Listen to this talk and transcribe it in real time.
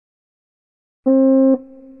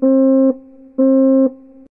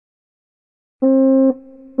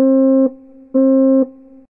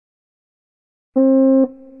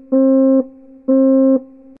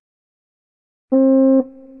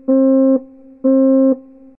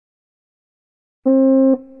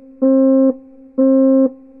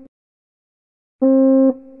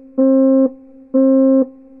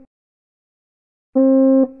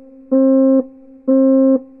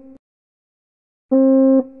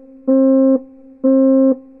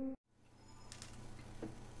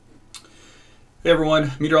Hey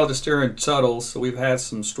everyone, Meteorologist here in Tuttle. So we've had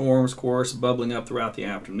some storms, of course, bubbling up throughout the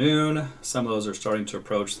afternoon. Some of those are starting to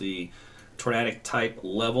approach the tornadic type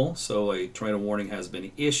level. So a tornado warning has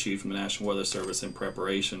been issued from the National Weather Service in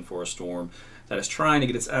preparation for a storm that is trying to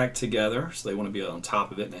get its act together. So they want to be on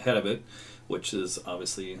top of it and ahead of it, which is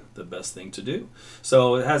obviously the best thing to do.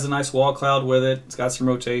 So it has a nice wall cloud with it. It's got some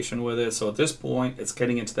rotation with it. So at this point, it's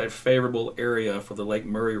getting into that favorable area for the Lake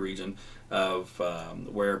Murray region of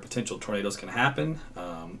where potential tornadoes can happen.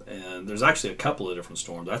 And there's actually a couple of different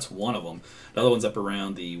storms. That's one of them. The other one's up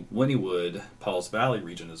around the Wynnewood, Pauls Valley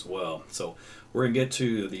region as well. So we're going to get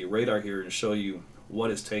to the radar here and show you what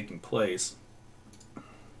is taking place.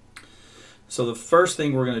 So the first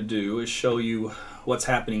thing we're going to do is show you what's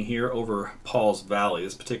happening here over Pauls Valley,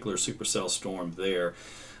 this particular supercell storm there.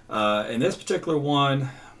 And this particular one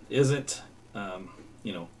isn't,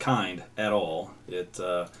 kind at all.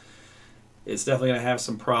 It's definitely going to have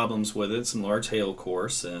some problems with it, some large hail, of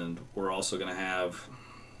course, and we're also going to have,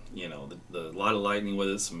 the lot of lightning with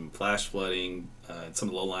it, some flash flooding in some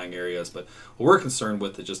of the low-lying areas. But what we're concerned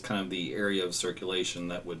with is just kind of the area of circulation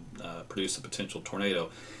that would produce a potential tornado.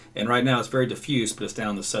 And right now it's very diffuse, but it's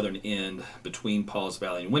down the southern end between Pauls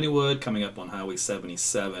Valley and Wynnewood, coming up on Highway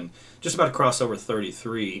 77, just about to cross over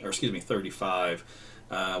 35.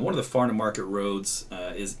 One of the Farnham Market roads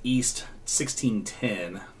is East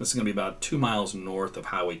 1610. This is going to be about 2 miles north of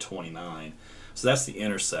Highway 29. So that's the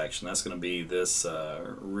intersection. That's going to be this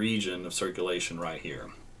region of circulation right here.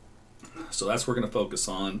 So that's what we're going to focus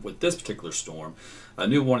on with this particular storm. A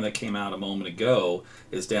new warning that came out a moment ago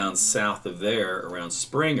is down south of there around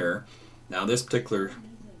Springer. Now this particular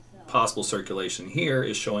possible circulation here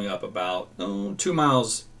is showing up about 2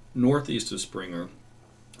 miles northeast of Springer.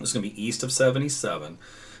 This is going to be east of 77.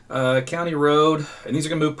 County Road, and these are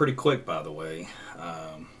going to move pretty quick, by the way.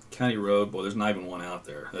 County Road, boy, there's not even one out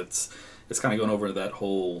there. It's kind of going over that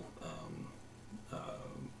whole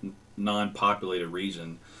non-populated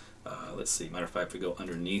region. Let's see, matter of fact, if we go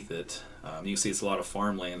underneath it, you can see it's a lot of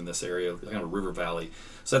farmland in this area, kind of a river valley.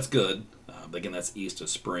 So that's good. But again, that's east of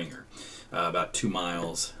Springer. About 2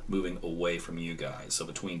 miles moving away from you guys. So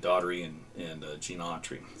between Daugherty and Gene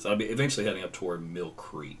Autry. So I'll be eventually heading up toward Mill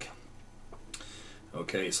Creek.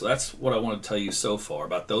 Okay, so that's what I want to tell you so far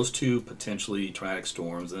about those two potentially tornadic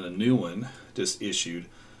storms. And a new one just issued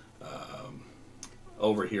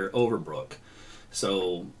over here, Overbrook.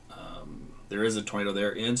 So there is a tornado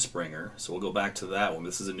there in Springer, so we'll go back to that one.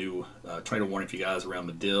 This is a new tornado warning for you guys around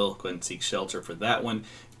Medill. Go ahead and seek shelter for that one.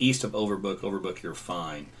 East of Overbrook, you're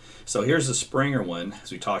fine. So here's the Springer one,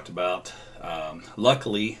 as we talked about.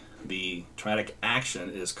 Luckily, the tornadic action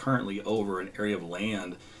is currently over an area of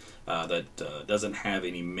land that doesn't have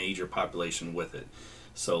any major population with it.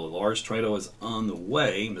 So a large tornado is on the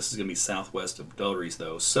way. This is going to be southwest of Dougherty's,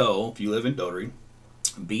 though. So if you live in Dougherty,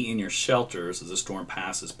 be in your shelters as the storm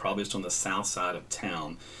passes, probably just on the south side of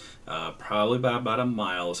town, probably by about a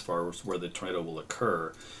mile as far as where the tornado will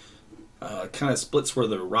occur. Kind of splits where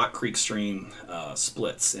the Rock Creek stream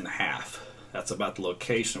splits in half. That's about the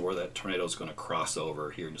location of where that tornado is going to cross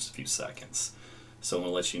over here in just a few seconds. So I'm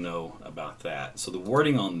going to let you know about that. So the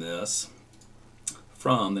wording on this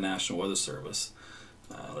from the National Weather Service,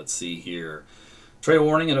 let's see here. Tornado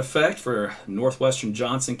warning in effect for northwestern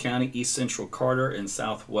Johnson County, east central Carter, and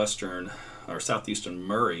southeastern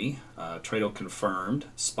Murray. Tornado confirmed,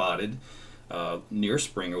 spotted near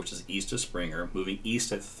Springer, which is east of Springer, moving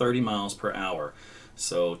east at 30 miles per hour.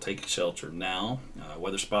 So take shelter now.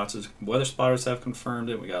 Weather spotters have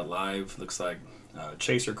confirmed it. We got live, looks like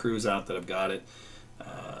chaser crews out that have got it.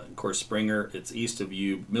 Of course, Springer, it's east of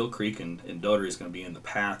you. Mill Creek and Dougherty is going to be in the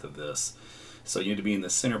path of this. So you need to be in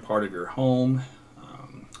the center part of your home,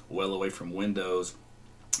 well away from windows.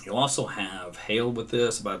 You'll also have hail with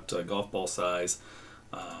this, about golf ball size,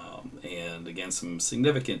 and again some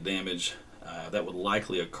significant damage that would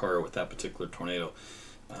likely occur with that particular tornado.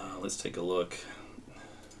 Let's take a look.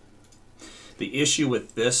 The issue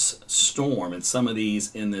with this storm and some of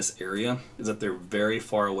these in this area is that they're very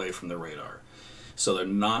far away from the radar. So they're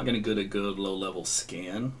not going to get a good low-level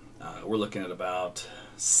scan. We're looking at about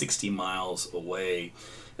 60 miles away,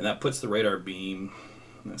 and that puts the radar beam,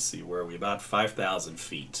 let's see, where are we, about 5,000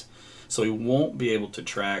 feet. So we won't be able to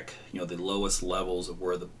track the lowest levels of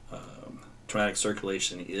where the tornadic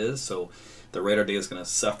circulation is. So the radar data is going to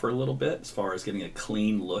suffer a little bit as far as getting a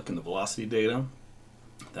clean look in the velocity data.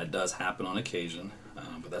 That does happen on occasion,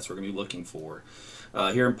 but that's what we're going to be looking for.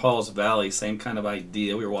 Here in Pauls Valley, same kind of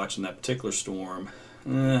idea. We were watching that particular storm.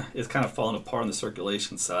 It's kind of falling apart on the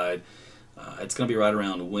circulation side. It's going to be right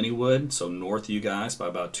around Wynnewood, so north of you guys by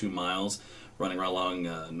about 2 miles, running right along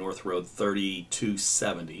North Road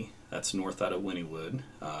 3270. That's north out of Wynnewood.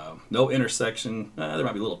 No intersection. There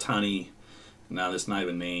might be a little tiny, no, that's not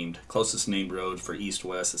even named. Closest named road for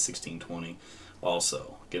east-west is 1620.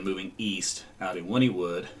 Also, again, moving east out in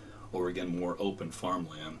Wynnewood, or again, more open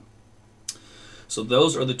farmland. So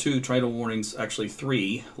those are the 2 tornado warnings, actually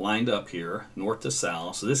 3, lined up here, north to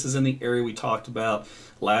south. So this is in the area we talked about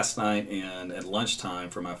last night and at lunchtime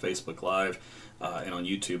for my Facebook Live and on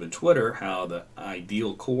YouTube and Twitter, how the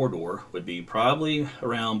ideal corridor would be probably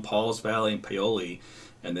around Pauls Valley and Paoli,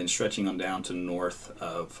 and then stretching on down to north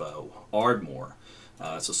of Ardmore.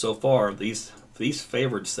 So far, these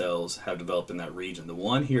favored cells have developed in that region. The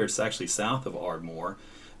one here, it's actually south of Ardmore,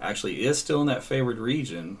 actually is still in that favored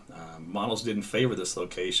region. Models didn't favor this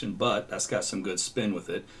location, but that's got some good spin with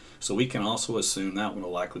it. So we can also assume that one will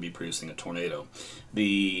likely be producing a tornado.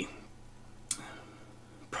 The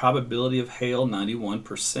probability of hail,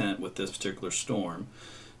 91% with this particular storm.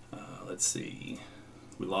 Let's see,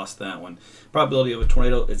 we lost that one. Probability of a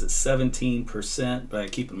tornado is at 17%,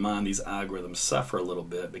 but keep in mind these algorithms suffer a little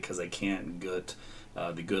bit because they can't get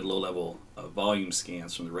the good low-level volume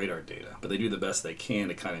scans from the radar data, but they do the best they can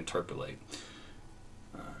to kind of interpolate.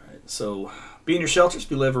 All right, so be in your shelters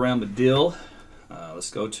if you live around Medill. Let's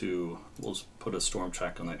go to, we'll just put a storm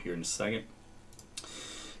track on that here in a second.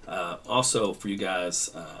 Also for you guys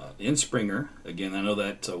in Springer, again, I know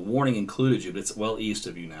that warning included you, but it's well east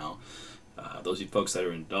of you now. Those of you folks that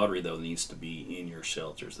are in Daughtry, though, needs to be in your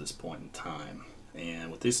shelters at this point in time.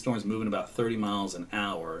 And with these storms moving about 30 miles an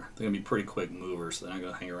hour, they're going to be pretty quick movers, so they're not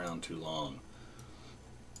going to hang around too long.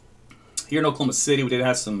 Here in Oklahoma City, we did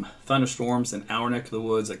have some thunderstorms in our neck of the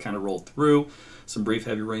woods that kind of rolled through. Some brief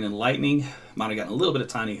heavy rain and lightning. Might have gotten a little bit of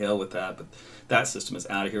tiny hail with that, but that system is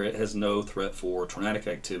out of here. It has no threat for tornadic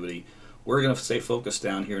activity. We're going to stay focused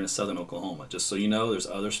down here in southern Oklahoma. Just so you know, there's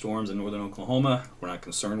other storms in northern Oklahoma. We're not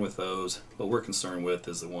concerned with those. What we're concerned with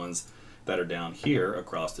is the ones that are down here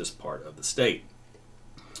across this part of the state.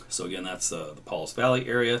 So again, that's the Pauls Valley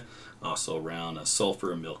area, also around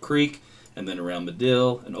Sulphur and Mill Creek, and then around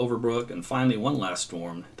Medill and Overbrook. And finally, one last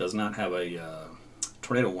storm does not have a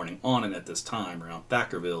tornado warning on it at this time, around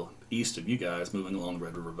Thackerville, east of you guys, moving along the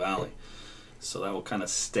Red River Valley. So that will kind of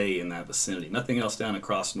stay in that vicinity. Nothing else down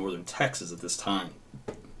across northern Texas at this time.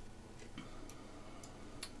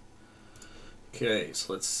 Okay,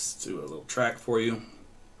 so let's do a little track for you.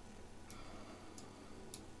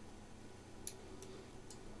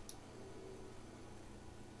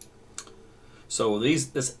 So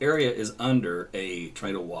this area is under a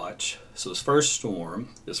tornado watch. So this first storm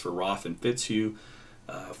is for Roth and Fitzhugh,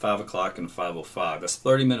 5 o'clock and 5:05. That's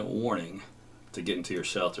 30-minute warning to get into your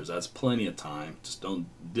shelters. That's plenty of time. Just don't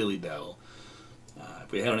dilly-dally.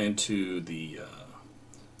 If we head on into the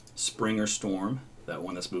Springer storm, that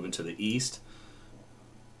one that's moving to the east,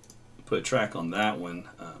 put a track on that one.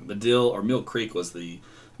 Medill or Mill Creek was the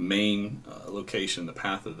main location, the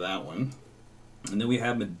path of that one. And then we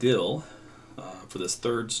have Medill for this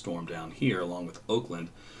third storm down here, along with Oakland,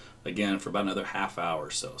 again for about another half hour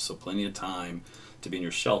or so. So plenty of time to be in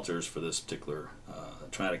your shelters for this particular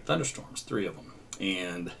tornadic thunderstorms, 3 of them.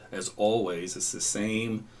 And as always, it's the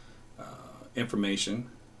same information,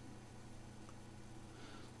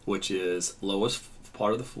 which is lowest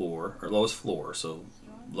part of the floor, or lowest floor, so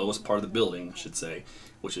lowest part of the building, I should say,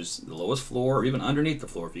 which is the lowest floor or even underneath the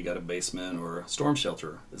floor if you got a basement or a storm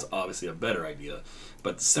shelter is obviously a better idea.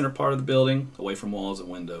 But the center part of the building, away from walls and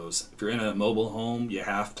windows. If you're in a mobile home, you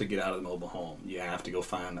have to get out of the mobile home. You have to go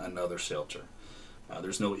find another shelter.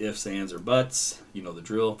 There's no ifs, ands, or buts. You know the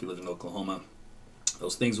drill if you live in Oklahoma.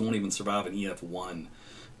 Those things won't even survive an EF1,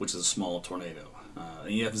 which is a small tornado. An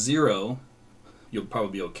EF0, you'll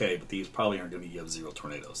probably be okay, but these probably aren't going to be EF0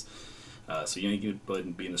 tornadoes. So you need to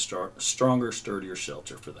be in a stronger, sturdier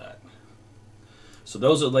shelter for that. So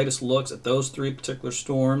those are the latest looks at those 3 particular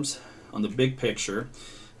storms on the big picture.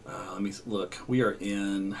 Let me look. We are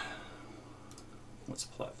in, let's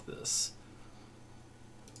plot this.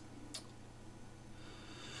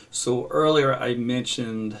 So earlier I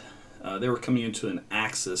mentioned they were coming into an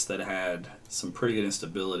axis that had some pretty good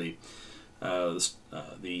instability.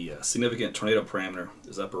 The significant tornado parameter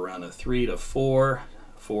is up around a 3 to 4,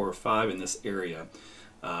 4 or 5 in this area.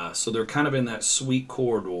 So they're kind of in that sweet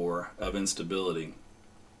corridor of instability,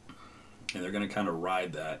 and they're going to kind of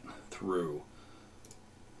ride that through.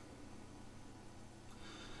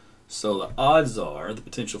 So the odds are the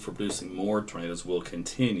potential for producing more tornadoes will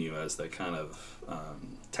continue as they kind of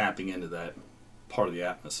tapping into that part of the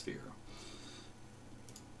atmosphere.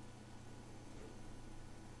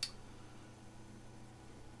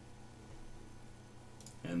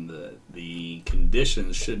 and the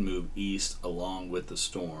conditions should move east along with the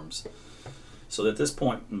storms. So at this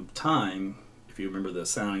point in time, if you remember the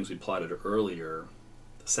soundings we plotted earlier,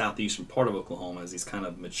 the southeastern part of Oklahoma, as these kind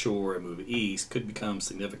of mature and move east, could become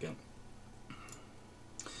significant.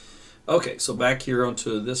 Okay, so back here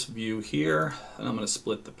onto this view here, and I'm going to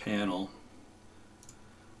split the panel.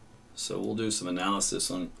 So we'll do some analysis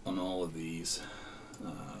on all of these.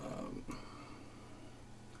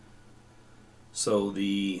 So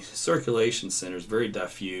the circulation center is very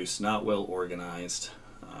diffuse, not well organized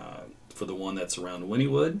for the one that's around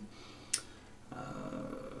Wynnewood.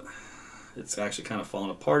 It's actually kind of fallen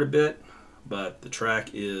apart a bit, but the track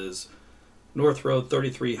is North Road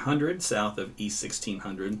 3300 south of East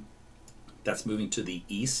 1600. That's moving to the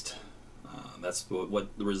east. That's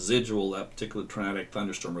what the residual, that particular tornadic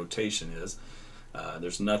thunderstorm rotation is.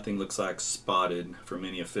 There's nothing looks like spotted from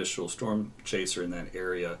any official storm chaser in that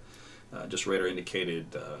area. Just radar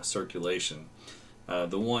indicated circulation.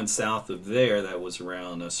 The one south of there that was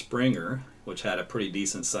around Springer, which had a pretty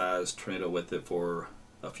decent sized tornado with it for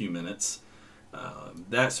a few minutes,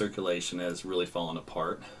 that circulation has really fallen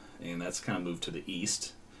apart, and that's kind of moved to the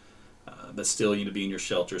east. But still, you need to be in your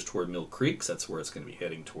shelters toward Mill Creek. So that's where it's going to be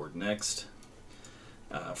heading toward next.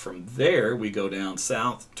 From there, we go down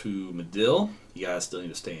south to Medill. You guys still need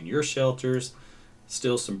to stay in your shelters.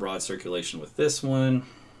 Still some broad circulation with this one.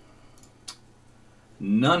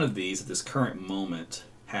 None of these at this current moment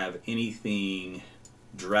have anything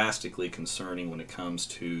drastically concerning when it comes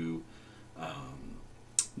to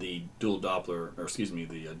the dual Doppler, or excuse me,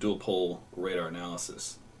 the dual pole radar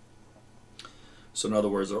analysis. So in other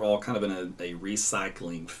words, they're all kind of in a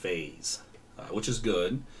recycling phase, which is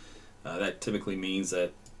good. That typically means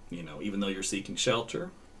that, you know, even though you're seeking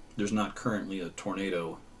shelter, there's not currently a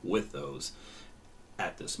tornado with those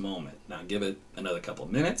at this moment. Now give it another couple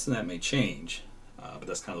of minutes and that may change, but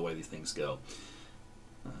that's kind of the way these things go.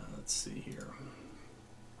 Let's see here.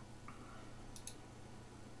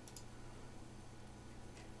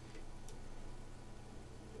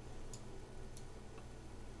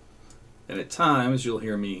 And at times you'll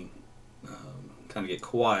hear me kind of get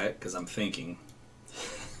quiet because I'm thinking.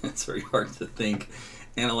 It's very hard to think,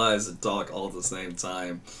 analyze, and talk all at the same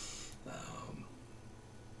time.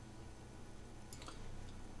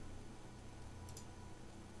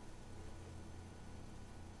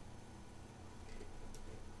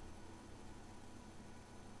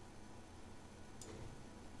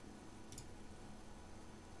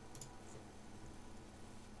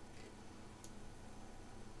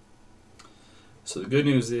 So the good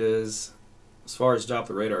news is, as far as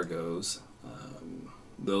Doppler radar goes,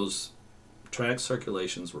 those track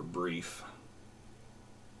circulations were brief.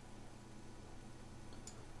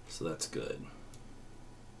 So that's good.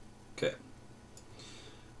 Okay.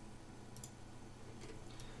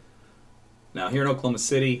 Now here in Oklahoma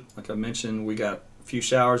City, like I mentioned, we got a few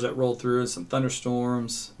showers that rolled through, some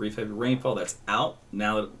thunderstorms, brief heavy rainfall. That's out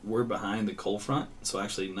now that we're behind the cold front. So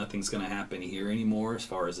actually nothing's going to happen here anymore as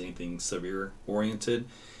far as anything severe oriented.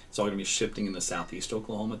 It's all going to be shifting into southeast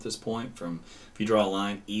Oklahoma at this point. From, if you draw a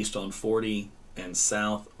line east on 40 and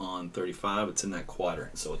south on 35, it's in that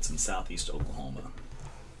quadrant. So it's in southeast Oklahoma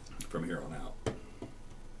from here on out.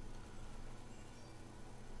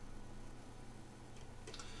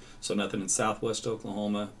 So nothing in southwest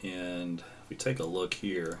Oklahoma. And if we take a look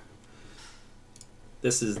here,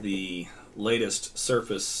 this is the latest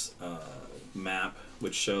surface map,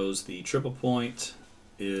 which shows the triple point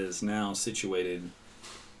is now situated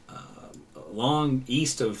along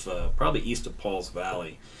east of, probably east of Pauls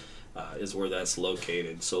Valley is where that's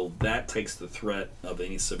located. So that takes the threat of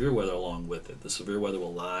any severe weather along with it. The severe weather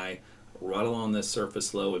will lie right along this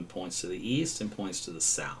surface low and points to the east and points to the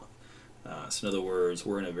south. So in other words,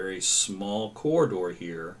 we're in a very small corridor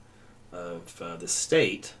here of the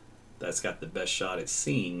state that's got the best shot at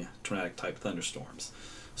seeing tornadic type thunderstorms.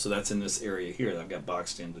 So that's in this area here that I've got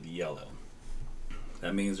boxed in with yellow.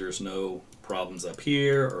 That means there's no problems up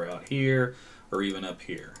here or out here or even up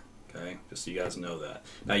here. Okay, just so you guys know that.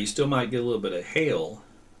 Now you still might get a little bit of hail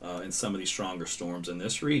in some of these stronger storms in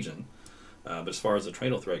this region, but as far as the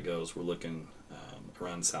tornado threat goes, we're looking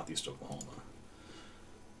around southeast Oklahoma.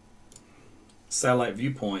 Satellite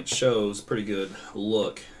viewpoint shows a pretty good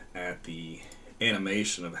look at the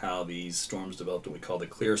animation of how these storms developed what we call the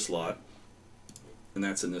clear slot, and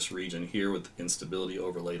that's in this region here with instability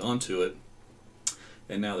overlaid onto it,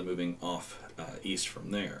 and now they're moving off east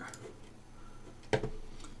from there.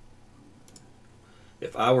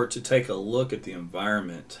 If I were to take a look at the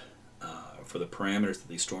environment for the parameters that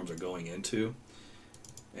these storms are going into,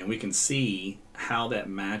 and we can see how that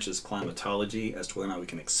matches climatology as to whether or not we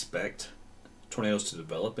can expect tornadoes to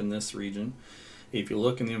develop in this region. If you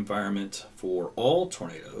look in the environment for all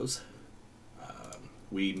tornadoes,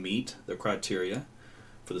 we meet the criteria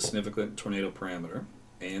for the significant tornado parameter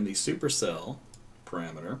and the supercell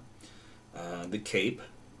parameter, the CAPE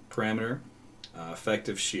parameter,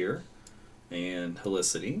 effective shear, and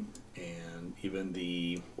helicity, and even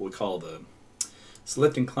the what we call the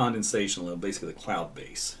lifting condensation level, basically the cloud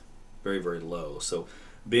base, very, very low. So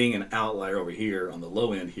being an outlier over here on the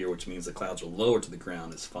low end here, which means the clouds are lower to the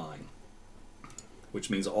ground, is fine, which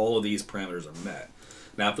means all of these parameters are met.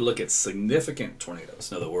 Now if we look at significant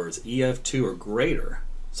tornadoes, in other words EF2 or greater,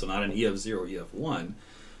 so not an EF0 or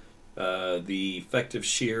EF1, the effective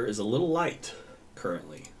shear is a little light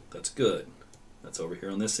currently. That's good. That's over here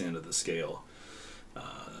on this end of the scale.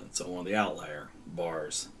 So one of the outlier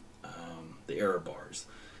bars, the error bars.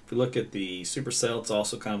 If we look at the supercell, it's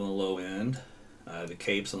also kind of on the low end. The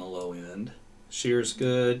CAPE's on the low end. Shear's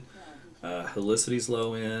good. Helicity's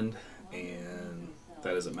low end, and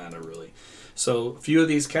that doesn't matter really. So a few of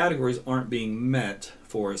these categories aren't being met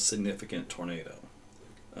for a significant tornado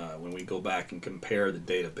when we go back and compare the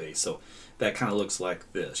database. So that kind of looks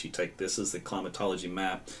like this. You take this as the climatology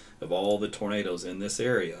map of all the tornadoes in this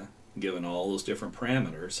area, given all those different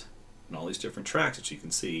parameters and all these different tracks that you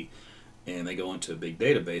can see, and they go into a big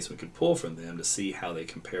database. We could pull from them to see how they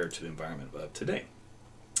compare to the environment of today.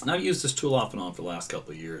 And I've used this tool off and on for the last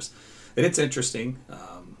couple of years, and it's interesting.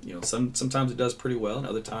 You know, sometimes it does pretty well, and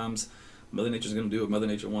other times Mother Nature's going to do what Mother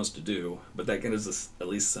Nature wants to do, but that gives us at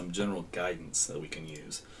least some general guidance that we can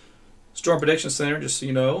use. Storm Prediction Center, just so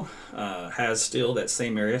you know, has still that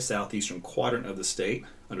same area, southeastern quadrant of the state,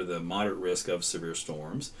 under the moderate risk of severe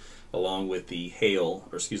storms, along with the hail,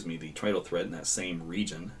 or excuse me, the tornado threat in that same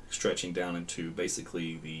region, stretching down into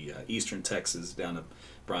basically the eastern Texas down to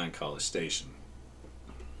Bryan College Station.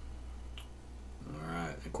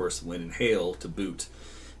 Alright, of course, wind and hail to boot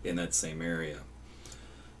in that same area.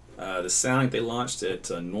 The sounding they launched at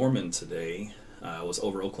Norman today was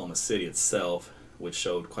over Oklahoma City itself, which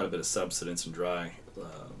showed quite a bit of subsidence and dry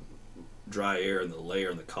air in the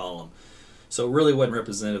layer in the column. So it really wasn't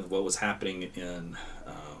representative of what was happening in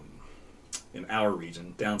our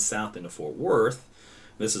region. Down south into Fort Worth,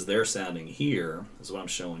 this is their sounding here, is what I'm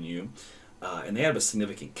showing you, and they have a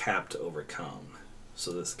significant cap to overcome.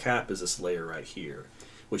 So this cap is this layer right here,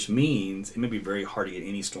 which means it may be very hard to get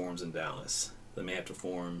any storms in Dallas. They may have to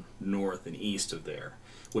form north and east of there,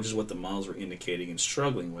 which is what the models were indicating and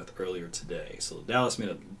struggling with earlier today. So Dallas may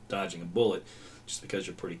end up dodging a bullet just because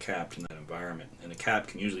you're pretty capped in that environment. And a cap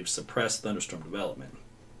can usually suppress thunderstorm development.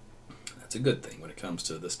 That's a good thing when it comes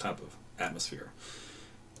to this type of atmosphere.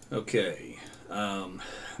 Okay,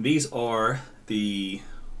 these are the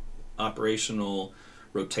operational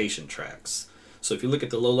rotation tracks. So if you look at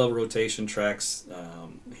the low-level rotation tracks,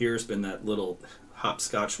 here's been that little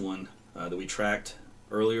hopscotch one that we tracked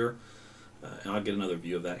earlier. And I'll get another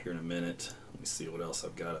view of that here in a minute. Let me see what else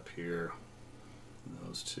I've got up here.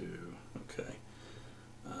 Those two. Okay.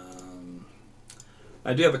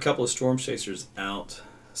 I do have a couple of storm chasers out,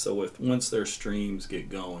 so once their streams get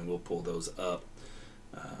going, we'll pull those up.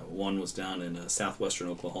 One was down in southwestern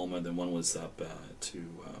Oklahoma, then one was up to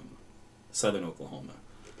southern Oklahoma.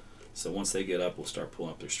 So once they get up, we'll start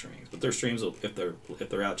pulling up their streams. But their streams, will, if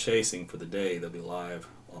they're out chasing for the day, they'll be live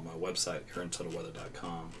on my website,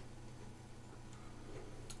 AaronTuttleWeather.com.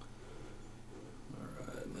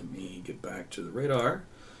 Alright, let me get back to the radar.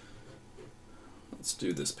 Let's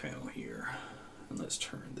do this panel here, and let's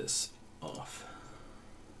turn this off.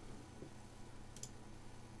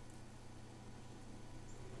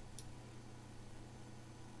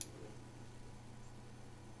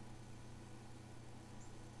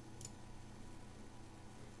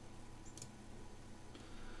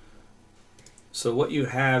 So what you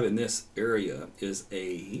have in this area is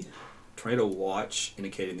a tornado watch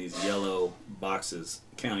indicating these yellow boxes,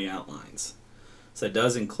 county outlines. So it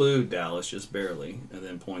does include Dallas, just barely, and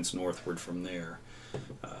then points northward from there.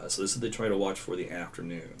 So this is the tornado watch for the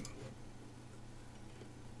afternoon.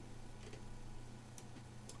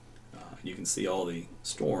 You can see all the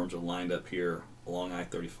storms are lined up here along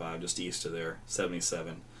I-35, just east of there,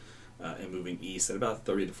 77, and moving east at about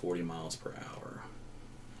 30 to 40 miles per hour.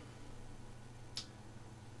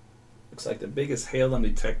 Looks like the biggest hail I'm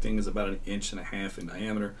detecting is about 1.5 inches in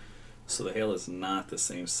diameter, so the hail is not the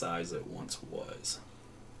same size it once was,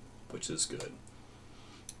 which is good.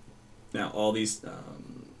 Now all these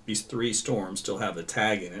three storms still have the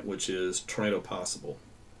tag in it, which is tornado possible.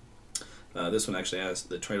 This one actually has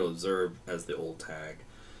the tornado observed as the old tag.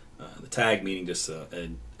 The tag meaning just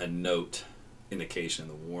a note indication,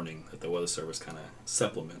 the warning that the Weather Service kind of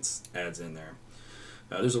supplements, adds in there.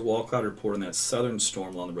 There's a wall cloud report on that southern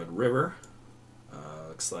storm along the Red River.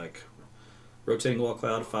 Looks like rotating wall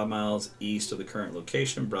cloud 5 miles east of the current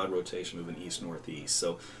location, broad rotation moving east-northeast.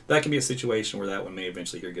 So that can be a situation where that one may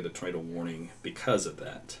eventually here get a tornado warning because of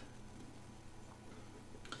that.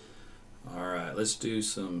 Alright, let's do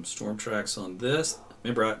some storm tracks on this.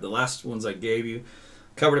 Remember, the last ones I gave you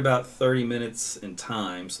covered about 30 minutes in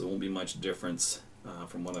time, so there won't be much difference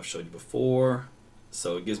from what I've showed you before.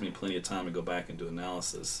 So it gives me plenty of time to go back and do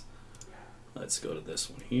analysis. Let's go to this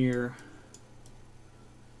one here.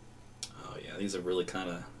 Oh yeah, these are really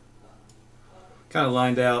kind of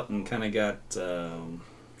lined out and kind of got a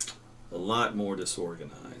lot more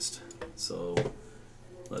disorganized. So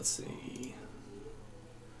let's see.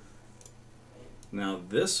 Now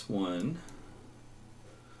this one,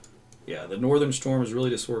 yeah, the northern storm is really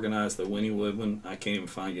disorganized. The Wynnewood one, I can't even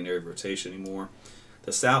find an area of rotation anymore.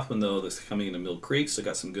 The south one, though, that's coming into Mill Creek, so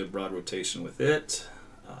got some good broad rotation with it.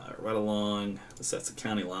 Right along, that's the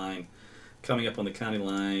county line. Coming up on the county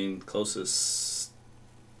line, closest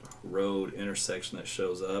road intersection that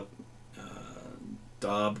shows up,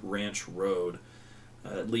 Dobb Ranch Road.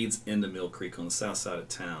 It leads into Mill Creek on the south side of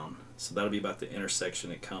town. So that'll be about the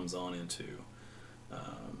intersection it comes on into.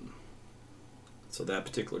 So that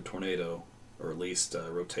particular tornado, or at least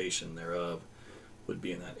rotation thereof, would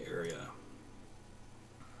be in that area.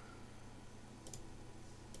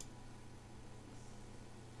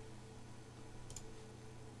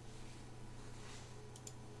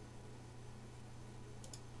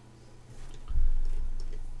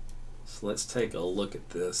 So let's take a look at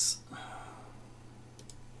this.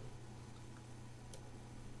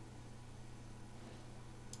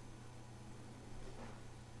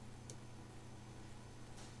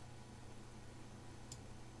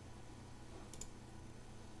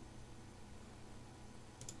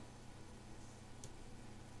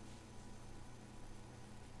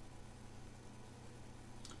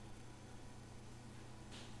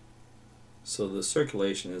 So the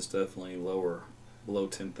circulation is definitely lower, below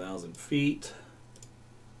 10,000 feet.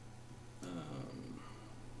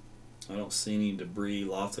 I don't see any debris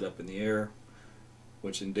lofted up in the air,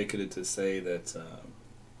 which indicated to say that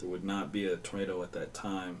there would not be a tornado at that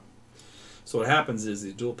time. So what happens is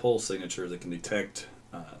the dual pole signature that can detect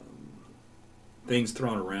things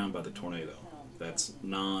thrown around by the tornado that's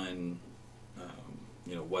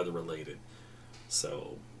weather related.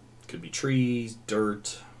 So it could be trees,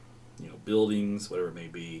 dirt, buildings, whatever it may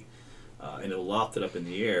be, and it'll loft it up in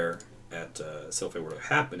the air at, so if it were to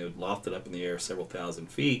happen, it would loft it up in the air several thousand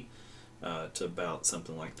feet to about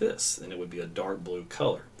something like this, and it would be a dark blue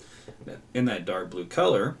color. In that dark blue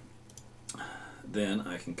color, then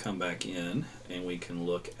I can come back in and we can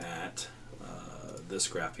look at this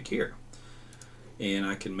graphic here. And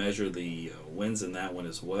I can measure the winds in that one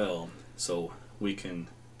as well, so we can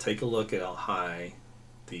take a look at how high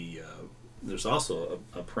the there's also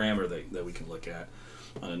a parameter that we can look at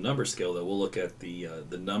on a number scale that we'll look at the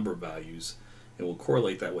number values, and we'll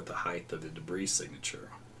correlate that with the height of the debris signature.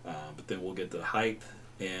 But then we'll get the height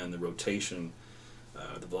and the rotation,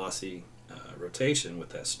 the velocity rotation with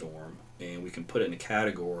that storm, and we can put it in a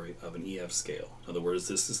category of an EF scale. In other words,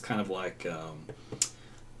 this is kind of like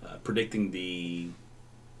predicting the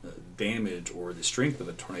damage or the strength of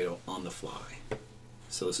a tornado on the fly.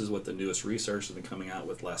 So this is what the newest research has been coming out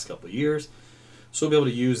with the last couple of years. So we'll be able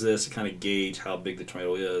to use this to kind of gauge how big the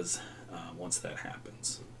tornado is once that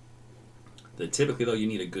happens. Typically, though, you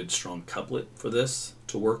need a good strong couplet for this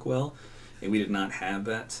to work well, and we did not have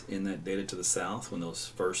that in that data to the south when those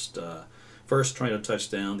first tornado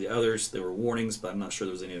touched down. The others, there were warnings, but I'm not sure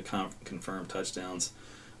there was any confirmed touchdowns.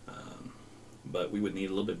 But we would need a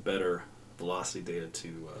little bit better velocity data to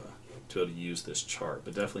be able to use this chart.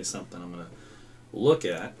 But definitely something I'm going to look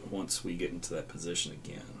at once we get into that position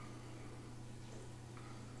again.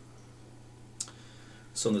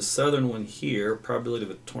 So in the southern one here, probability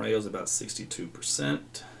of a tornado is about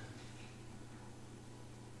 62%.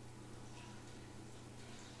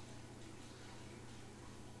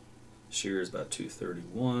 Shear is about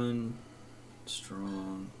 231.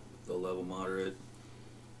 Strong, low level moderate,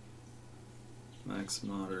 max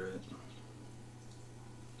moderate.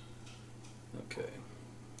 Okay.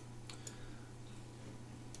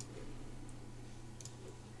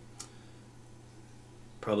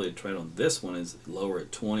 Probably a trend on this one is lower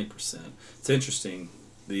at 20%. It's interesting.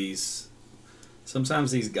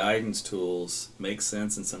 Sometimes these guidance tools make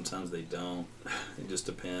sense and sometimes they don't. It just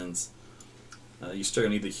depends. You still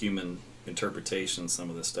need the human interpretation of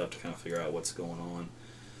some of this stuff to kind of figure out what's going on.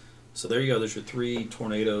 So there you go. There's your 3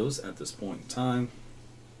 tornadoes at this point in time.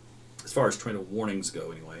 As far as tornado warnings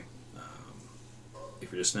go, anyway.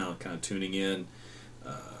 If you're just now kind of tuning in,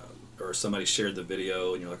 or somebody shared the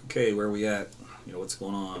video and you're like, okay, where are we at? You know, what's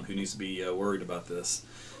going on? Who needs to be worried about this?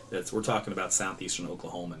 We're talking about southeastern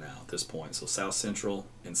Oklahoma now at this point. So south central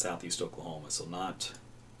and southeast Oklahoma. So not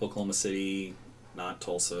Oklahoma City, not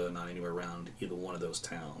Tulsa, not anywhere around either one of those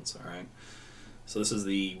towns. All right. So this is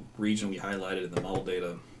the region we highlighted in the model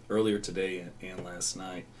data earlier today and last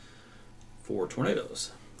night for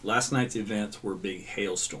tornadoes. Last night's events were big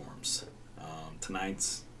hailstorms.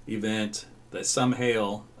 Tonight's event, there's some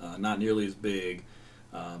hail, not nearly as big,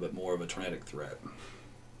 but more of a tornadic threat.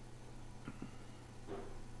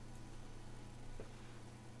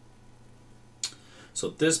 So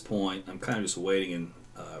at this point, I'm kind of just waiting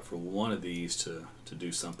for one of these to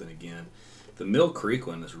do something again. The Mill Creek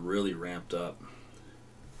one is really ramped up.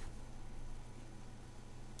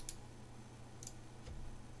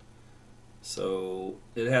 So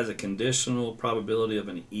it has a conditional probability of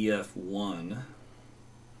an EF1.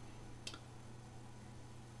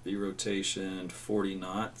 V rotation 40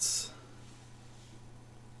 knots.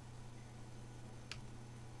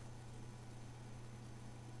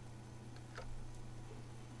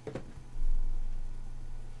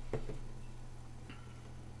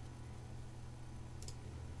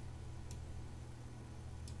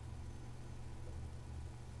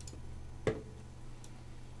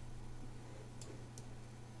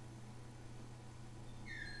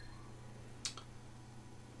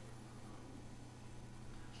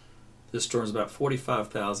 This storm is about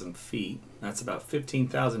 45,000 feet. That's about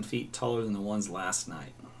 15,000 feet taller than the ones last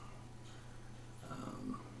night.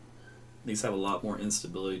 These have a lot more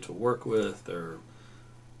instability to work with. They're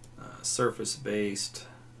surface-based.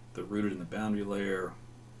 They're rooted in the boundary layer.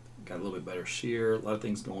 Got a little bit better shear. A lot of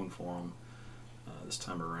things going for them this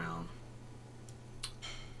time around.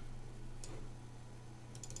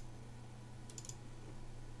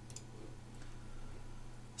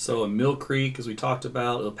 So in Mill Creek, as we talked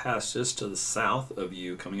about, it'll pass just to the south of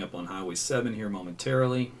you, coming up on Highway 7 here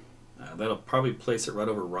momentarily. That'll probably place it right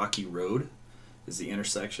over Rocky Road is the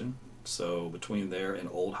intersection. So between there and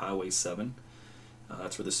Old Highway 7.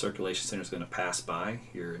 That's where the circulation center is going to pass by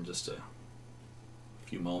here in just a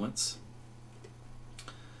few moments.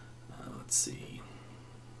 Let's see.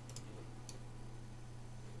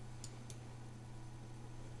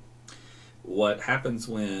 What happens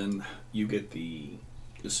when you get the,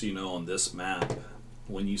 just so you know on this map,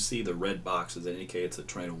 when you see the red boxes, it indicates a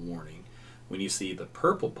tornado warning. When you see the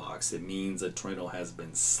purple box, it means a tornado has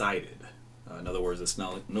been sighted. In other words, it's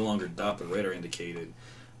no longer Doppler radar indicated.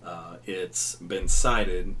 It's been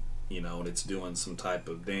sighted, you know, and it's doing some type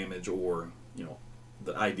of damage, or, you know,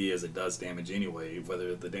 the idea is it does damage anyway,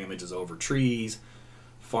 whether the damage is over trees,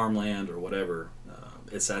 farmland, or whatever.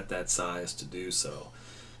 It's at that size to do so.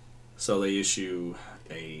 So they issue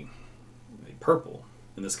a purple,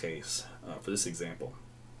 in this case, for this example.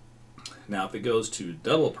 Now, if it goes to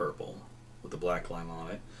double purple with the black line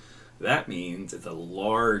on it, that means it's a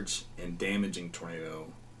large and damaging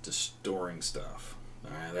tornado destroying stuff.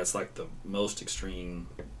 All right, that's like the most extreme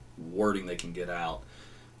wording they can get out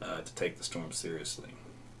to take the storm seriously.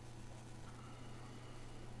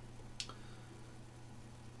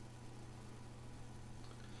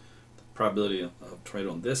 The probability of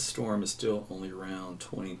tornado on this storm is still only around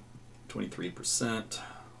 23%.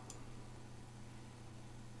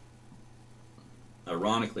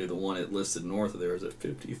 Ironically, the one it listed north of there is at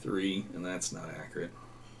 53, and that's not accurate.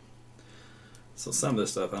 So some of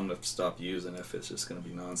this stuff I'm going to stop using if it's just going to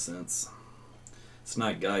be nonsense. It's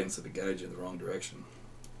not guidance if it guides you in the wrong direction.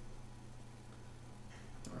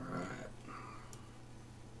 Alright.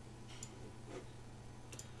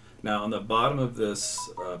 Now on the bottom of this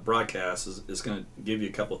broadcast is going to give you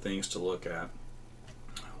a couple things to look at.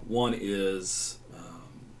 One is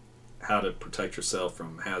how to protect yourself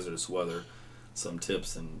from hazardous weather. Some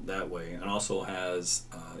tips in that way, and also has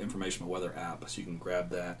information on the weather app, so you can grab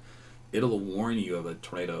that. It'll warn you of a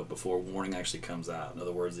tornado before warning actually comes out. In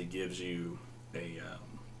other words, it gives you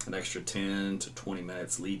an extra 10 to 20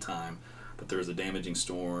 minutes lead time that there's a damaging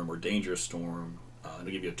storm or dangerous storm.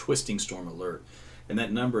 It'll give you a twisting storm alert, and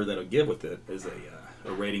that number that'll give with it is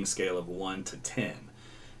a rating scale of 1 to 10.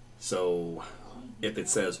 So if it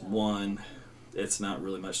says 1, it's not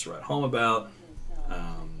really much to write home about.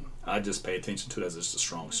 I just pay attention to it as it's a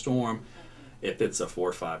strong storm. If it's a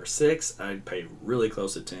 4, 5, or 6, I'd pay really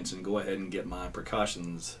close attention. Go ahead and get my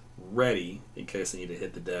precautions ready in case I need to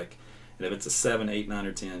hit the deck. And if it's a 7, 8, 9,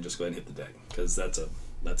 or 10, just go ahead and hit the deck, because that's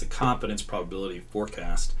a confidence probability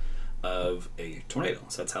forecast of a tornado.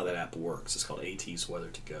 So that's how that app works. It's called AT's Weather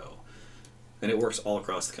to Go, and it works all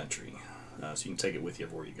across the country. So you can take it with you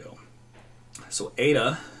everywhere you go. So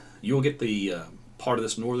Ada, you will get the part of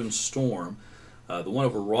this northern storm The one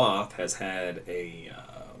over Roth has had a,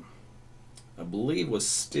 I believe was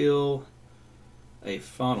still a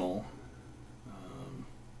funnel.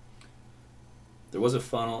 There was a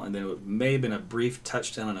funnel, and then it may have been a brief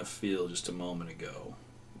touchdown in a field just a moment ago.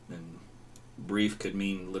 And brief could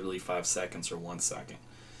mean literally 5 seconds or 1 second.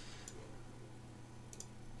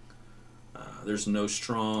 There's no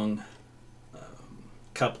strong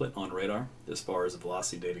couplet on radar as far as the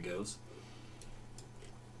velocity data goes.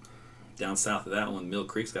 Down south of that one, Mill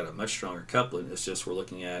Creek's got a much stronger couplet. It's just we're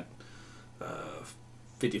looking at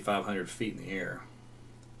 5,500 feet in the air.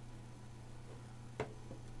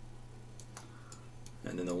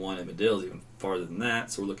 And then the one at Medill is even farther than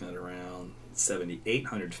that, so we're looking at around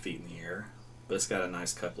 7,800 feet in the air. But it's got a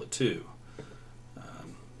nice couplet too.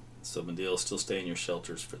 So Medill, still stay in your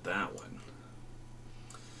shelters for that one.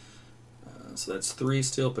 So that's 3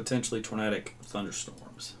 still potentially tornadic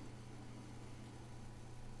thunderstorms.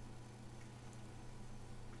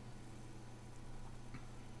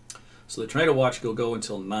 So the tornado watch will go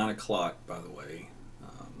until 9 o'clock, by the way.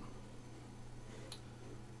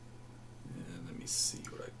 And let me see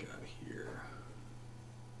what I got here.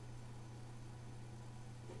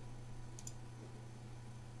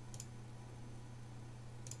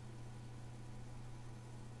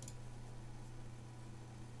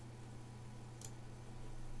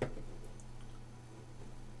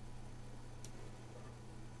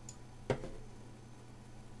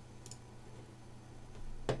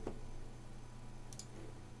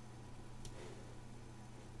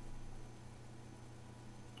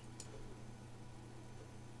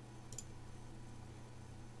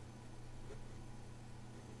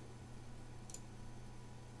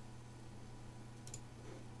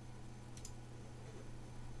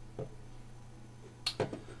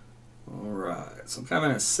 So I'm kind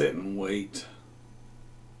of in a sit and wait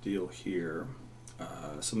deal here.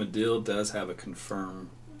 So Medill does have a confirmed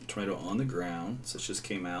tornado on the ground, so it just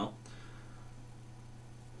came out.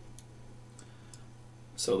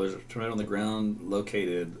 So there's a tornado on the ground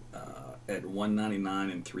located at 199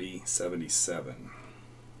 and 377.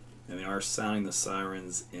 And they are sounding the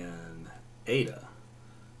sirens in Ada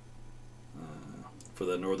for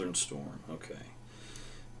the northern storm. Okay.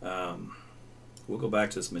 We'll go back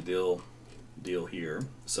to this Medill deal here.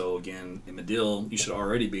 So again, in Medill, you should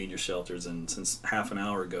already be in your shelters, and since half an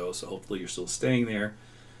hour ago, so hopefully you're still staying there.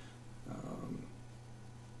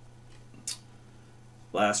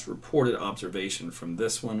 Last reported observation from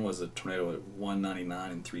this one was a tornado at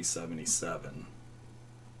 199 and 377.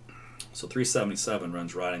 So 377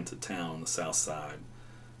 runs right into town on the south side.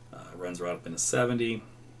 Runs right up into 70.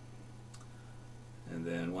 And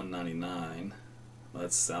then 199, well,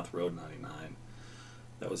 that's South Road 99.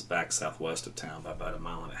 That was back southwest of town by about 1.5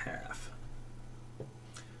 miles.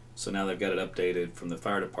 So now they've got it updated from the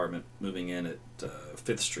fire department moving in at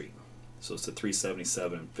 5th Street. So it's at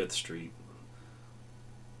 377 and 5th Street.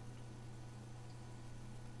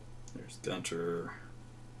 There's Gunter,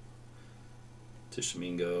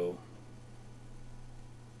 Tishomingo.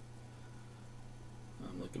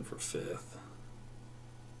 I'm looking for 5th.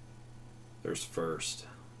 There's 1st.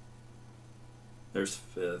 There's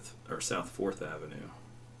 5th, or South 4th Avenue.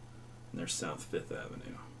 And there's South 5th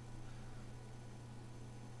Avenue.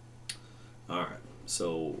 Alright,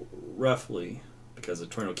 so roughly, because the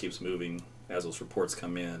tornado keeps moving as those reports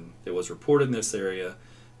come in, it was reported in this area,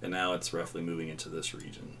 and now it's roughly moving into this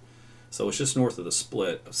region. So it's just north of the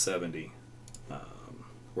split of 70,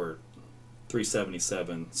 where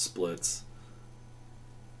 377 splits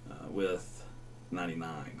with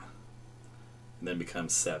 99, and then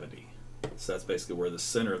becomes 70. So that's basically where the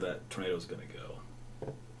center of that tornado is going to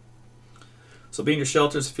go. So be in your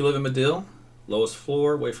shelters if you live in Medill. Lowest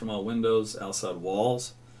floor, away from all windows, outside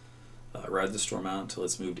walls. Ride the storm out until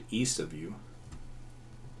it's moved east of you.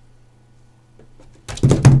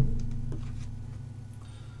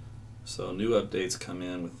 So new updates come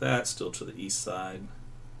in with that, still to the east side.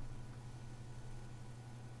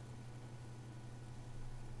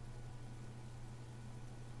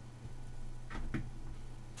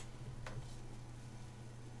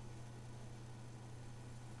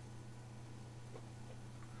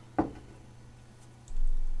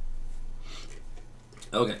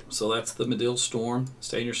 Okay, so that's the Medill storm.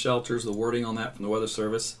 Stay in your shelters. The wording on that from the Weather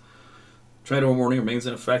Service. Tornado warning remains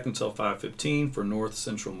in effect until 5:15 for north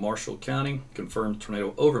central Marshall County. Confirmed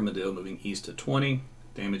tornado over Medill moving east to 20.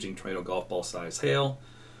 Damaging tornado golf ball size hail.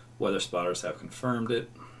 Weather spotters have confirmed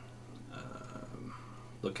it.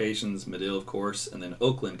 Locations, Medill of course, and then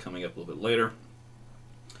Oakland coming up a little bit later.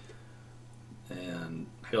 And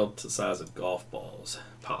hail to the size of golf balls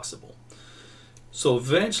possible. So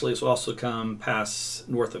eventually this will also come past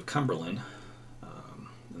north of Cumberland,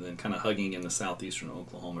 and then kind of hugging into southeastern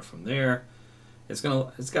Oklahoma from there. It's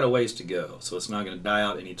got a ways to go, so it's not going to die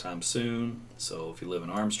out anytime soon. So if you live in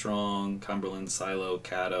Armstrong, Cumberland, Silo,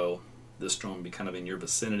 Caddo, this storm will be kind of in your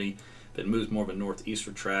vicinity. If it moves more of a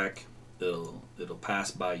northeastern track, it'll pass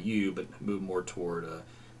by you, but move more toward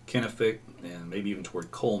Kennefic and maybe even toward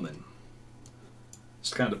Coleman.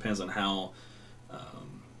 Just kind of depends on how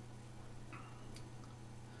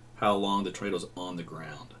long the tornado's on the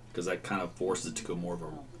ground, because that kind of forces it to go more of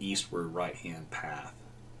a eastward right-hand path.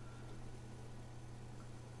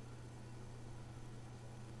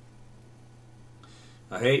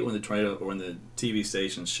 I hate when the tornado or when the TV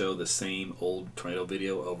stations show the same old tornado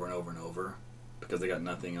video over and over and over, because they got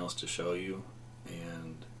nothing else to show you.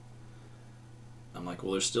 And I'm like,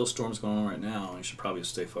 well, there's still storms going on right now, and you should probably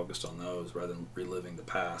stay focused on those rather than reliving the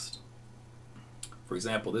past. For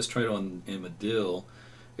example, this tornado in Medill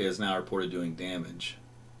is now reported doing damage.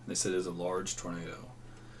 They said it is a large tornado.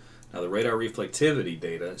 Now the radar reflectivity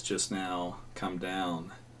data has just now come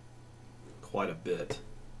down quite a bit.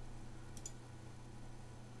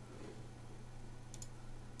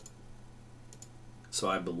 So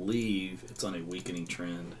I believe it's on a weakening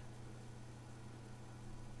trend.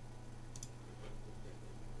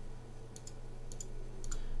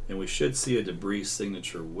 And we should see a debris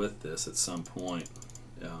signature with this at some point.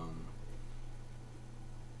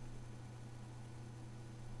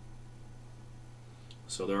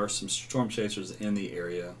 So there are some storm chasers in the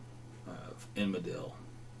area in Medill.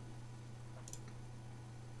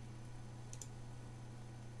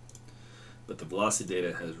 But the velocity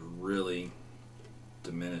data has really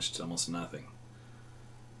diminished to almost nothing.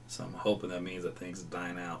 So I'm hoping that means that things are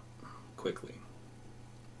dying out quickly.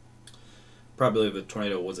 Probability of a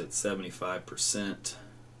tornado was at 75%.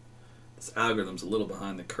 This algorithm's a little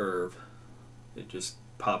behind the curve. It just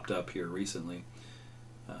popped up here recently.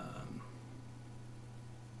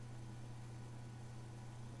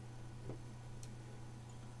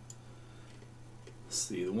 Let's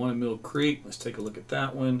see, the one in Mill Creek, let's take a look at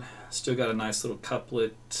that one. Still got a nice little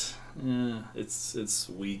couplet. It's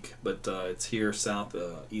weak, but it's here south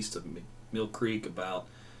east of Mill Creek, about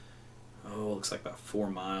looks like about 4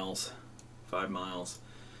 miles, 5 miles.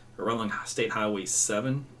 We're along State Highway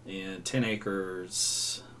 7, and 10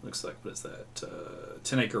 acres. Looks like, what is that?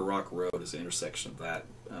 10 Acre Rock Road is the intersection of that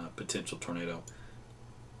potential tornado.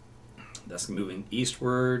 That's moving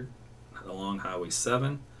eastward along Highway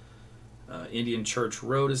 7. Indian Church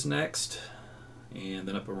Road is next, and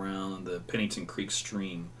then up around the Pennington Creek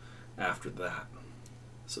Stream after that.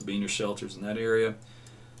 So be in your shelters in that area.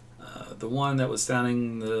 The one that was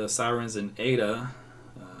sounding the sirens in Ada,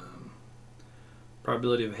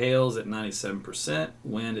 probability of hails at 97%,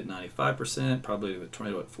 wind at 95%, probability of a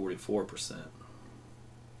tornado at 44%.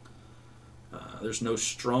 There's no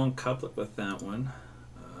strong couplet with that one.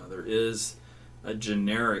 There is a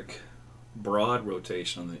generic broad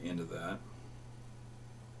rotation on the end of that.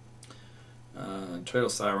 Tornado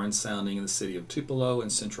sirens sounding in the city of Tupelo and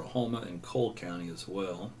Central Homa and Cole County as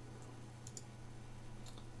well.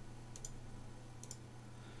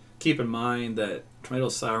 Keep in mind that tornado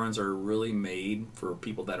sirens are really made for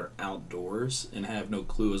people that are outdoors and have no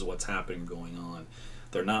clue as what's happening or going on.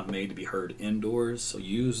 They're not made to be heard indoors, so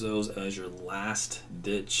use those as your last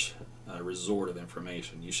ditch resort of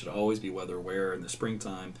information. You should always be weather aware in the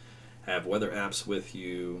springtime. Have weather apps with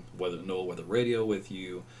you, NOAA weather radio with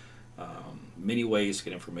you. Many ways to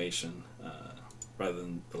get information rather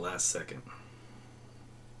than the last second.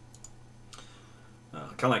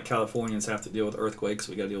 Kind of like Californians have to deal with earthquakes,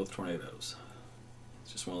 we got to deal with tornadoes.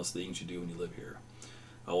 It's just one of those things you do when you live here.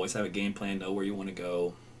 Always have a game plan, know where you want to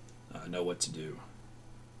go, know what to do.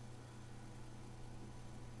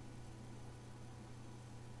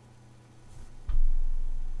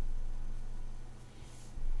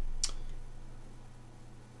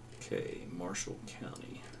 Okay, Marshall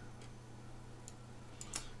County.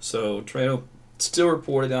 So tornado still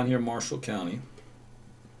reported down here in Marshall County,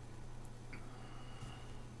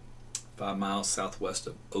 5 miles southwest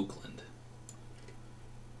of Oakland.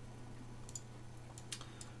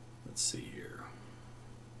 Let's see here.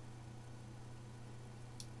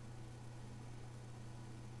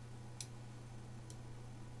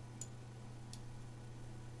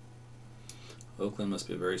 Oakland must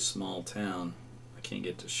be a very small town. I can't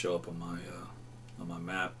get to show up on my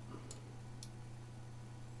map.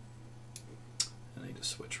 I need to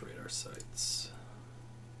switch radar sites.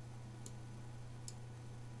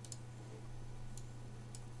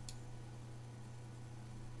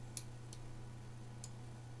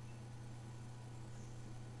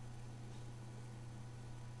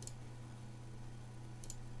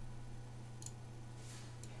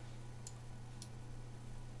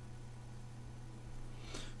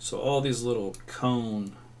 So all these little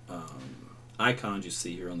cone icons you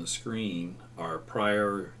see here on the screen are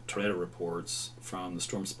prior tornado reports from the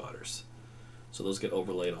storm spotters. So those get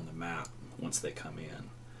overlaid on the map once they come in.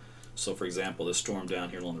 So for example, this storm down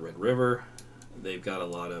here along the Red River, they've got a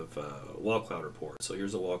lot of wall cloud reports. So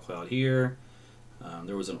here's a wall cloud here.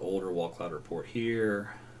 There was an older wall cloud report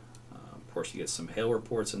here. Of course, you get some hail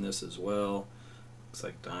reports in this as well. Looks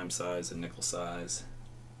like dime size and nickel size.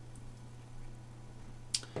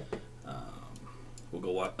 We'll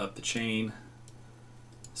go up the chain.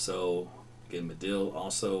 So again, Medill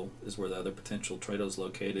also is where the other potential tornado is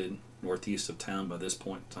located, northeast of town by this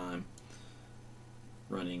point in time,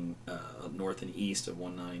 running north and east of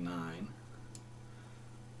 199.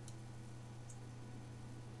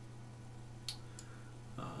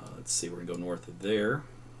 Let's see, we're going to go north of there.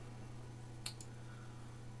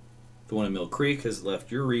 The one in Mill Creek has left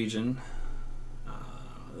your region.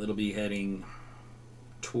 It'll be heading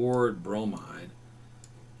toward Bromide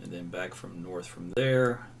and then back from north from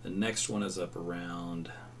there. The next one is up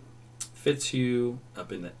around Fitzhugh,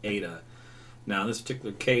 up in the Ada. Now in this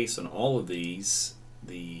particular case, on all of these,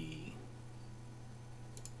 the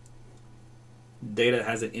data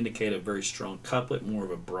hasn't indicated a very strong couplet, more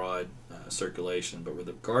of a broad circulation, but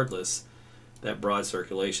regardless, that broad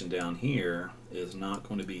circulation down here is not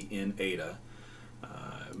going to be in Ada.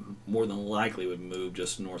 More than likely would move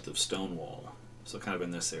just north of Stonewall, so kind of in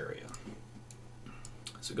this area.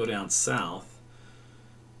 So go down south.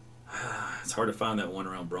 It's hard to find that one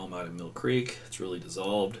around Bromide and Mill Creek. It's really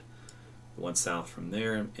dissolved. The one south from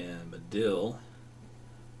there and Medill,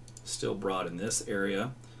 still broad in this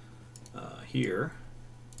area here.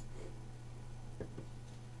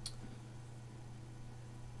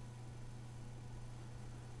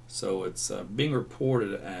 So it's being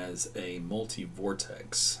reported as a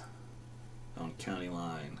multi-vortex on county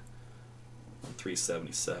line on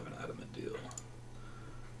 377 out of Medill.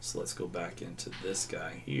 So let's go back into this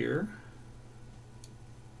guy here.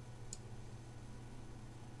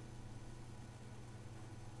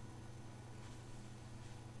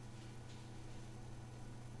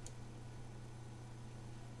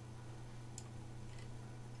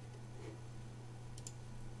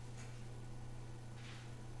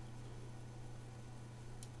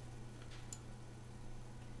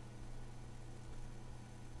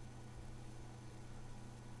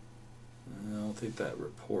 I think that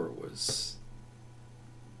report was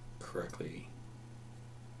correctly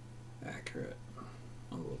accurate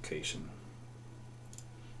on the location.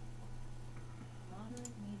 Moderate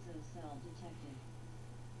mesocell detected.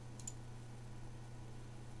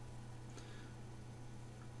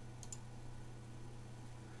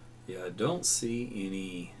 Yeah, I don't see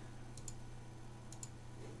any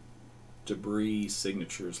debris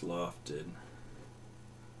signatures lofted.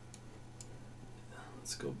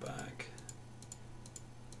 Let's go back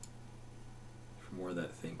from where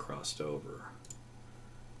that thing crossed over.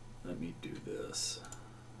 Let me do this.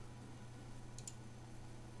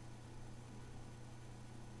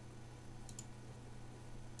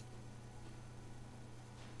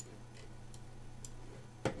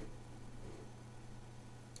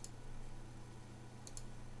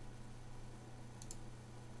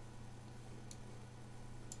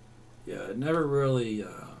 Yeah, it never really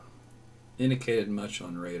indicated much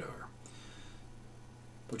on radar,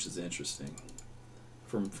 which is interesting.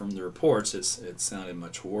 From the reports, it sounded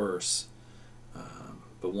much worse,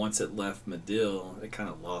 but once it left Medill, it kind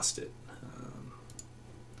of lost it.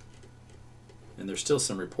 And there's still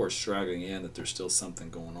some reports straggling in that there's still something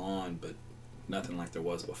going on, but nothing like there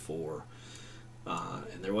was before.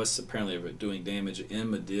 And there was apparently doing damage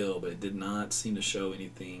in Medill, but it did not seem to show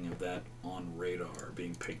anything of that on radar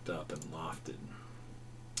being picked up and lofted.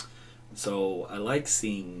 So I like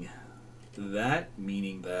seeing that,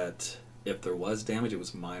 meaning that if there was damage, it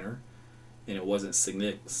was minor, and it wasn't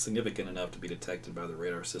significant enough to be detected by the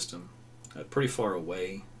radar system. Pretty far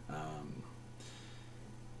away,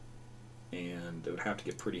 and it would have to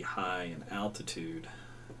get pretty high in altitude.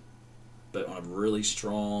 But on a really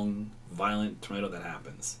strong, violent tornado, that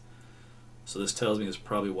happens. So this tells me this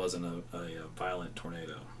probably wasn't a violent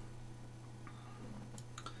tornado.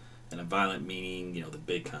 And a violent meaning, you know, the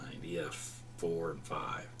big kind, EF 4 and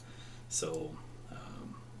 5. So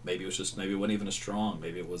maybe it was just, maybe it wasn't even a strong.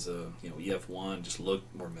 Maybe it was a, you know, EF 1 just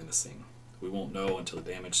looked more menacing. We won't know until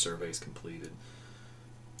the damage survey is completed.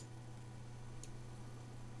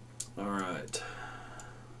 All right.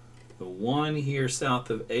 The one here south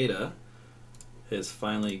of Ada is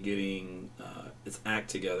finally getting its act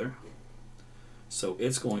together. So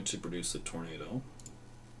it's going to produce a tornado,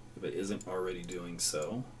 if it isn't already doing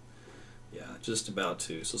so. Yeah, just about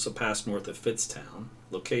to. So pass north of Fitztown.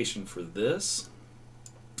 Location for this,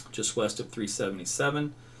 just west of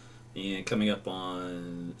 377 and coming up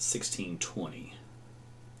on 1620.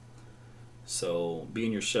 So be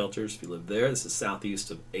in your shelters if you live there. This is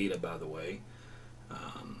southeast of Ada, by the way.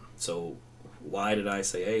 So why did I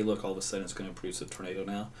say, hey, look, all of a sudden it's going to produce a tornado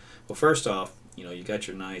now? Well, first off, you got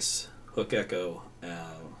your nice hook echo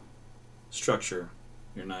structure,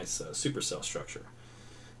 your nice supercell structure.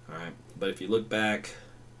 All right, but if you look back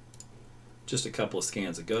just a couple of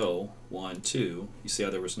scans ago, 1, 2, you see how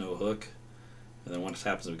there was no hook? And then what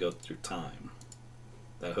happens when we go through time?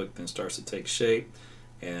 That hook then starts to take shape,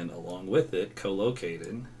 and along with it,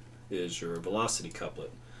 co-located, is your velocity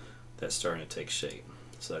couplet that's starting to take shape.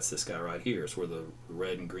 So that's this guy right here. It's where the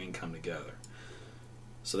red and green come together.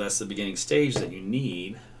 So that's the beginning stage that you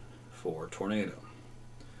need for a tornado.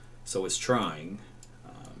 So it's trying.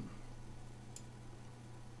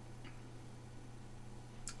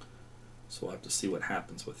 So we'll have to see what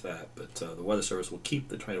happens with that. But the Weather Service will keep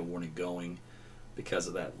the tornado warning going because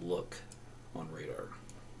of that look on radar.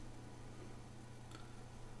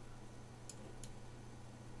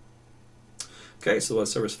 Okay, so the Weather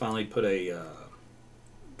Service finally put a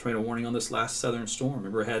tornado warning on this last southern storm.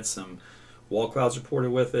 Remember, it had some wall clouds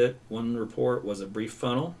reported with it. One report was a brief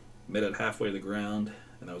funnel, met it halfway to the ground,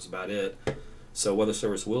 and that was about it. So Weather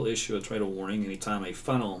Service will issue a tornado warning anytime a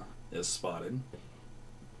funnel is spotted.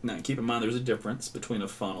 Now, keep in mind there's a difference between a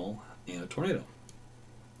funnel and a tornado.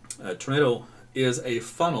 A tornado is a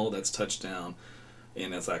funnel that's touched down,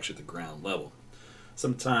 and that's actually the ground level.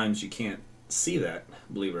 Sometimes you can't see that,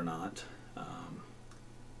 believe it or not,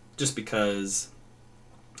 just because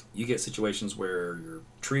you get situations where your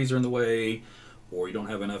trees are in the way or you don't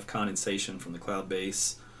have enough condensation from the cloud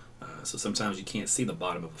base. So sometimes you can't see the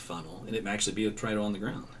bottom of a funnel, and it may actually be a tornado on the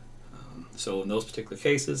ground. So in those particular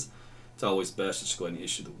cases, it's always best to just go ahead and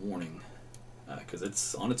issue the warning because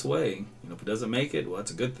it's on its way. If it doesn't make it, well,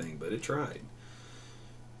 that's a good thing, but it tried.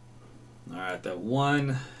 All right, that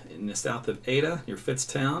one in the south of Ada, near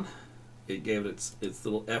Fitztown, it gave it its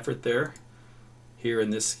little effort there. Here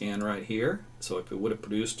in this scan right here. So if it would have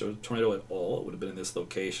produced a tornado at all, it would have been in this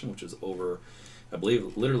location, which is over, I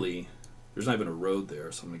believe, literally, there's not even a road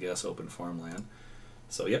there, so I'm going to guess open farmland.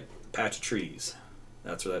 So, yep, patch of trees.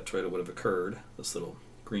 That's where that tornado would have occurred, this little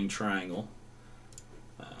green triangle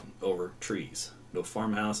over trees. No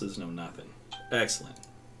farmhouses, no nothing. Excellent.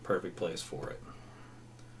 Perfect place for it.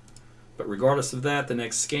 But regardless of that, the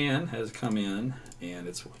next scan has come in, and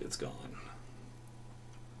it's gone.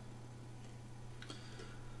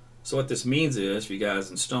 So what this means is, for you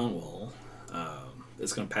guys in Stonewall,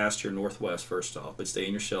 it's going to pass to your northwest first off, but stay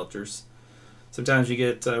in your shelters. Sometimes you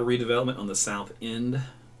get redevelopment on the south end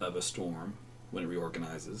of a storm when it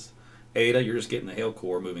reorganizes. Ada, you're just getting the hail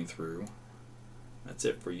core moving through. That's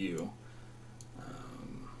it for you.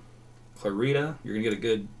 Clarita, you're going to get a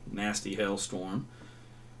good nasty hailstorm.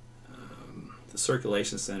 The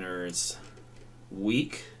circulation center is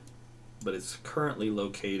weak, but it's currently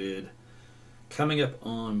located coming up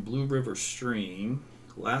on Blue River Stream,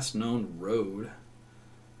 last known road.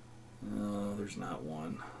 There's not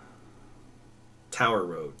one. Tower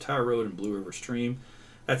Road and Blue River Stream.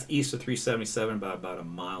 That's east of 377 by about 1.5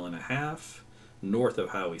 miles, north of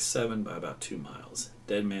Highway 7 by about 2 miles.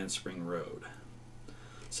 Dead Man Spring Road.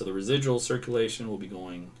 So the residual circulation will be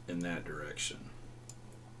going in that direction.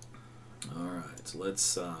 All right, so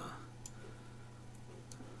let's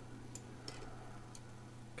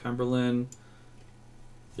Cumberland.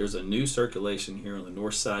 There's a new circulation here on the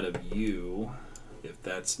north side of you, if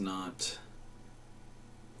that's not,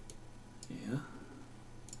 yeah,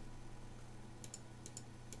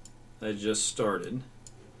 that just started.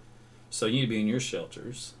 So you need to be in your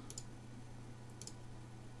shelters.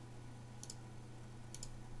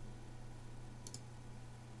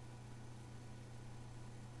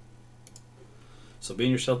 So be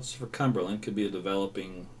in your shelters for Cumberland. Could be a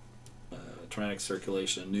developing tornadic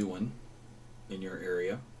circulation, a new one in your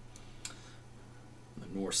area,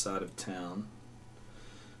 the north side of town.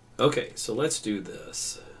 Okay, so let's do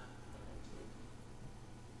this.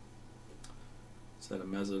 Is that a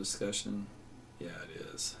meso discussion? Yeah, it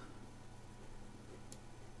is.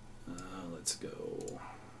 Let's go.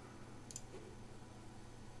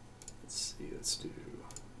 Let's see, let's do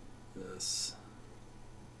this.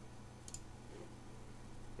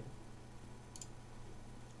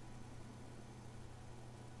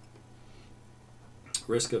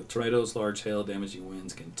 Risk of tornadoes, large hail, damaging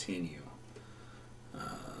winds continue.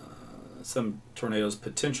 Some tornadoes,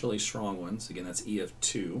 potentially strong ones, again that's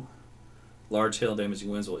EF2. Large hail, damaging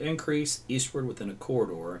winds will increase eastward within a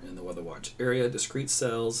corridor in the weather watch area. Discrete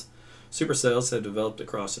cells Supercells have developed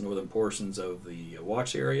across the northern portions of the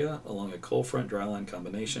watch area along a cold front dry line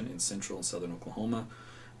combination in central and southern Oklahoma.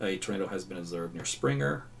 A tornado has been observed near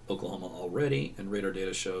Springer, Oklahoma already, and radar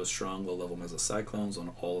data shows strong low-level mesocyclones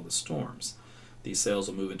on all of the storms. These cells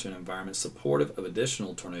will move into an environment supportive of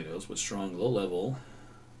additional tornadoes with strong low-level,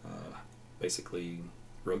 basically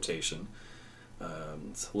rotation,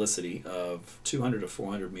 helicity of 200 to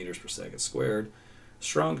 400 meters per second squared.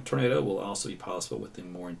 Strong tornado will also be possible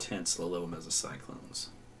within more intense low-level mesocyclones.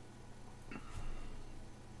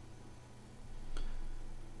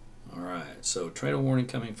 All right, so tornado warning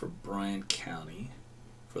coming for Bryan County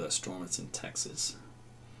for that storm that's in Texas.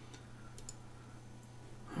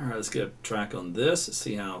 All right, let's get a track on this. Let's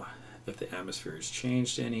see if the atmosphere has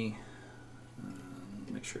changed any.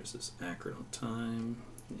 Make sure this is accurate on time.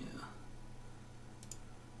 Yeah.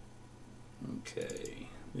 Okay.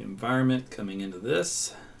 The environment coming into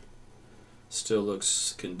this still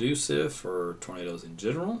looks conducive for tornadoes in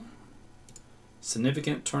general.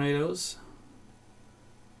 Significant tornadoes.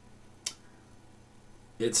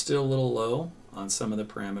 It's still a little low on some of the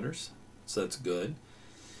parameters, so that's good.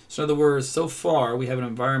 So in other words, so far we have an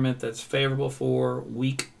environment that's favorable for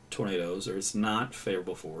weak tornadoes, or it's not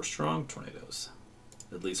favorable for strong tornadoes,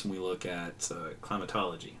 at least when we look at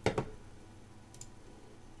climatology.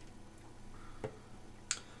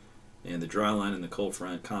 And the dry line and the cold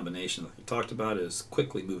front combination that we talked about is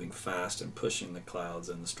quickly moving fast and pushing the clouds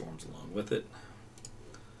and the storms along with it.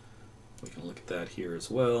 We can look at that here as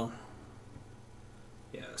well.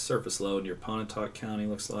 Yeah, surface low near Pontotoc County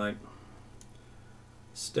looks like.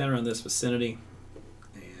 Stand around this vicinity,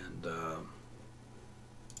 and the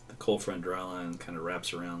cold front dry line kind of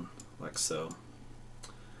wraps around like so.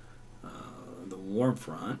 The warm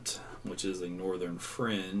front, which is the northern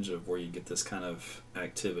fringe of where you get this kind of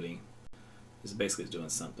activity, is basically doing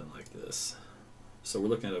something like this. So we're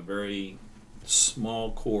looking at a very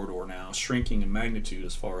small corridor now, shrinking in magnitude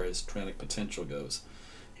as far as tornadic potential goes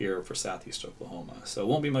here for southeast Oklahoma. So it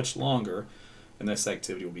won't be much longer, and this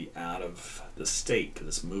activity will be out of the state because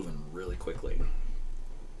it's moving really quickly.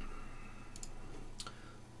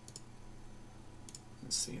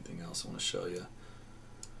 Let's see, anything else I want to show you.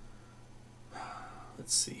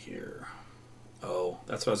 Let's see here. Oh,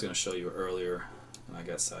 that's what I was going to show you earlier, and I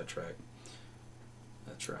got sidetracked.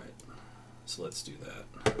 That's right. So let's do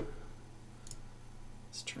that.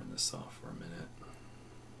 Let's turn this off for a minute.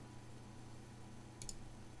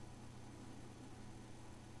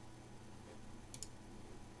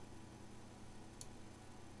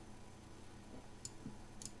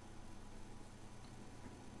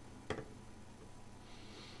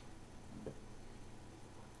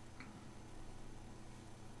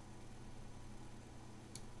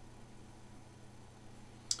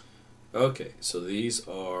 Okay, so these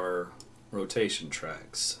are rotation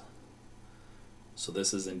tracks. So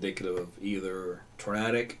this is indicative of either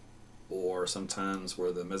tornadic or sometimes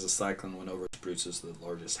where the mesocyclone went over produces the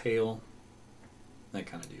largest hail, that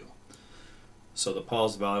kind of deal. So the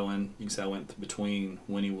Pauls Valley one, you can see I went between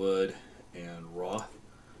Wynnewood and Roth.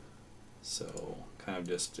 So kind of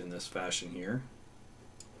just in this fashion here.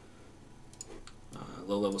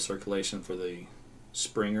 Low level circulation for the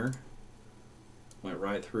Springer. Went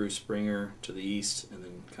right through Springer to the east and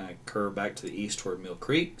then kind of curved back to the east toward Mill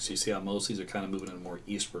Creek. So you see how most of these are kind of moving in a more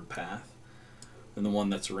eastward path. Then the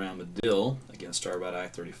one that's around Medill, again started about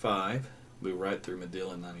I-35, moved right through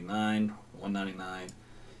Medill in 99, 199,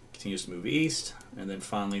 continues to move east, and then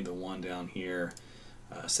finally the one down here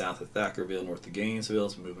south of Thackerville, north of Gainesville,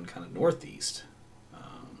 is moving kind of northeast.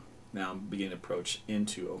 Now beginning to approach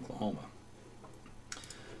into Oklahoma.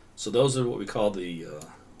 So those are what we call the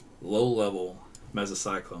low-level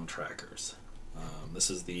mesocyclone trackers. This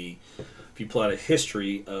is the, if you plot a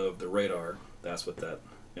history of the radar, that's what that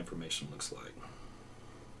information looks like.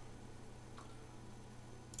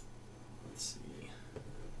 Let's see.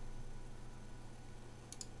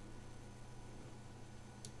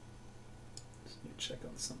 Just need to check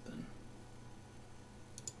on something.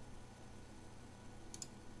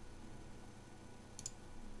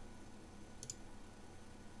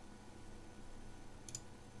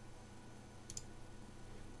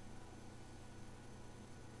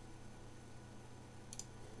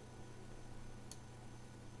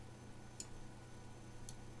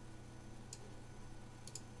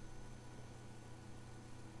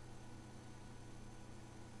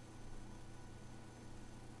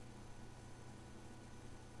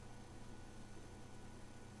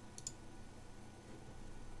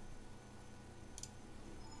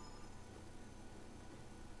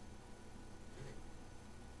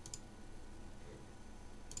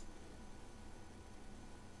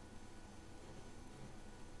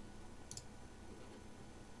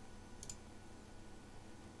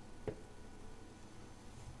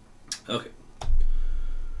 Okay.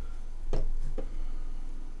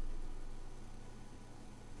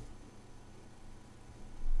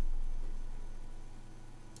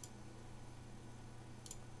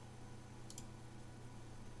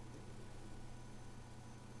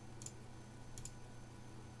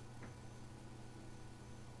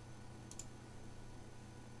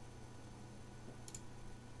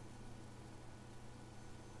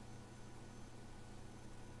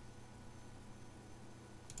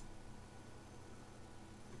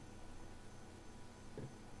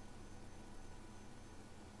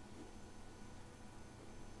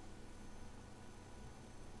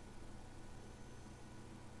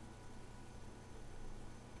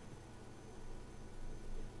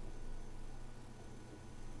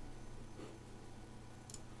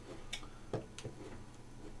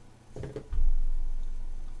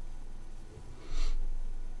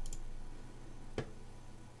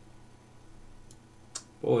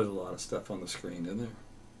 Boy, there's a lot of stuff on the screen, isn't there?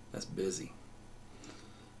 That's busy.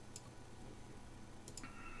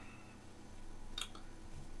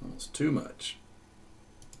 Almost too much.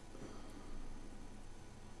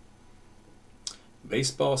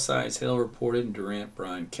 Baseball size hail reported in Durant,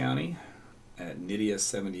 Bryan County at Nydia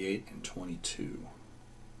 78 and 22.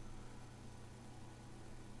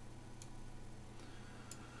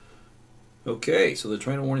 Okay, so the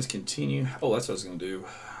tornado warnings continue. Oh, that's what I was going to do.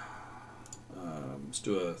 Let's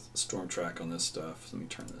do a storm track on this stuff. Let me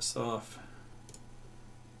turn this off.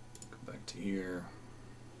 Go back to here.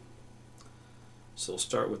 So we'll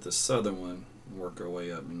start with the southern one and work our way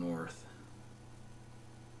up north.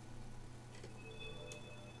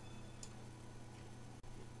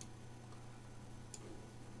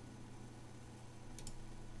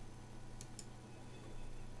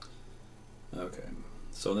 Okay,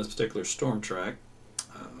 so in this particular storm track,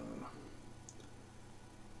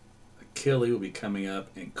 Achille will be coming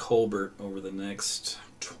up in Colbert over the next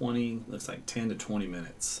 10 to 20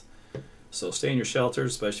 minutes. So stay in your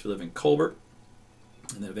shelters, especially if you live in Colbert,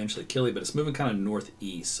 and then eventually Achille, but it's moving kind of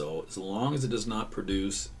northeast. So as long as it does not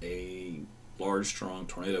produce a large, strong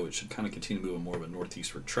tornado, it should kind of continue moving more of a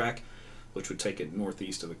northeastward track, which would take it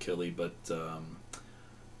northeast of Achille, but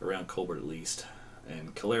around Colbert at least.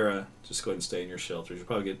 And Calera, just go ahead and stay in your shelters. You'll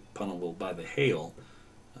probably get pummeled by the hail,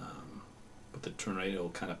 with the tornado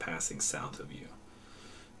kind of passing south of you.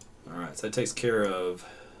 Alright, so that takes care of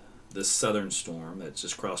this southern storm that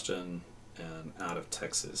just crossed in and out of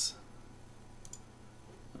Texas.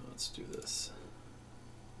 Let's do this.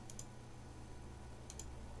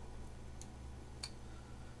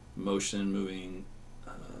 Motion moving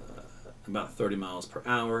about 30 miles per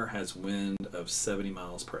hour, has wind of 70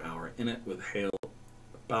 miles per hour in it with hail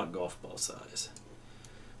about golf ball size.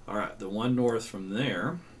 Alright, the one north from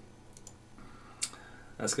there,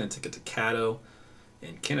 that's going to take it to Caddo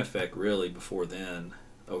and Kinefec really before then,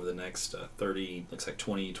 over the next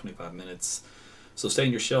 25 minutes. So stay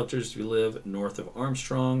in your shelters if you live north of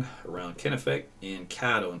Armstrong, around Kinefec and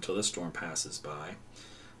Caddo until this storm passes by.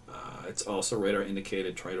 It's also radar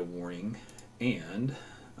indicated tornado warning, and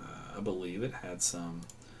I believe it had some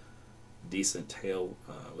decent hail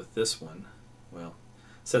with this one. Well,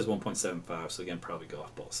 it says 1.75, so again, probably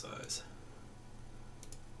golf ball size.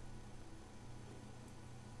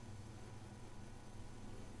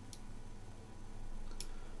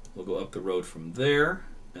 We'll go up the road from there,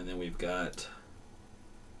 and then we've got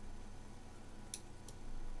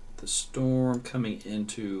the storm coming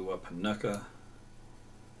into Panucca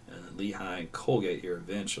and Lehigh and Colgate here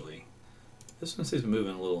eventually. This one seems to be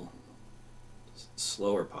moving a little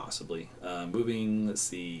slower possibly. Moving, let's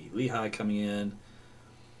see, Lehigh coming in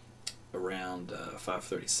around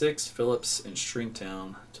 5:36, Phillips and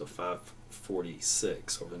Stringtown till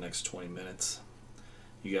 5:46 over the next 20 minutes.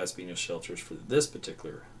 You guys be in your shelters for this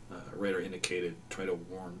particular radar indicated tornado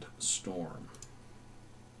warned storm.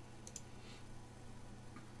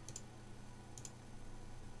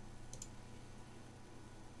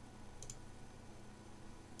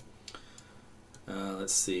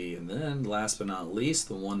 Let's see, and then last but not least,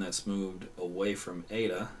 the one that's moved away from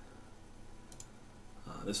Ada.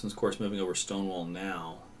 This one's, of course, moving over Stonewall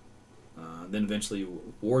now. Then eventually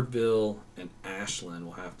Wardville and Ashland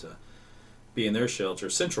will have to be in their shelter.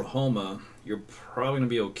 Central Homa, you're probably going to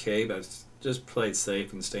be okay, but just play it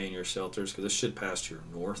safe and stay in your shelters because this should pass to your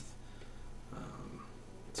north.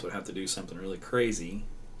 So we'd have to do something really crazy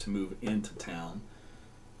to move into town.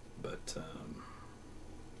 But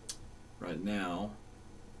right now,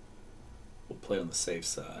 we'll play on the safe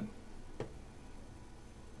side.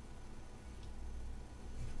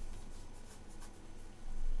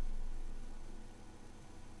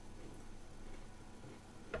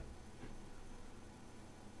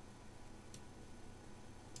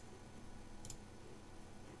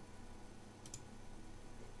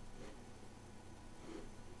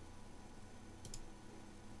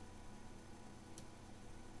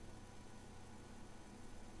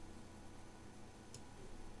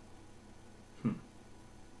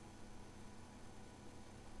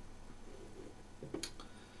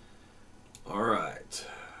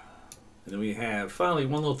 And then we have finally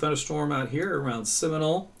one little thunderstorm out here around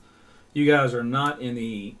Seminole. You guys are not in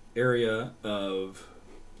the area of,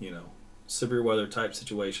 severe weather type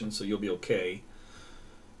situation, so you'll be okay.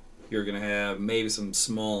 You're going to have maybe some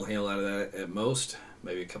small hail out of that at most,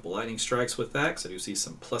 maybe a couple lightning strikes with that, because I do see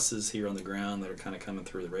some pluses here on the ground that are kind of coming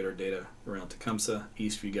through the radar data around Tecumseh,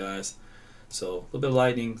 east for you guys. So a little bit of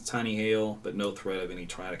lightning, tiny hail, but no threat of any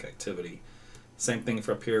tornadic activity. Same thing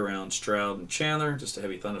for up here around Stroud and Chandler, just a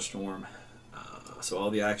heavy thunderstorm. So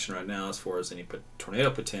all the action right now as far as any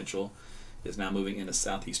tornado potential is now moving into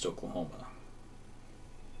southeast Oklahoma.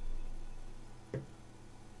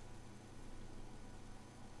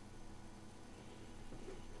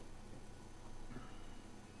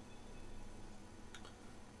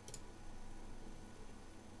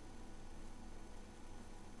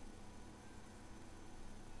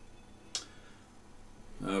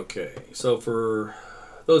 Okay, so for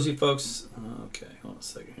those of you folks, okay, hold on a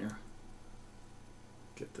second here.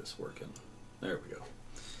 Get this working. There we go.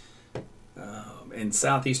 In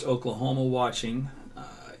southeast Oklahoma watching,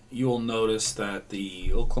 you will notice that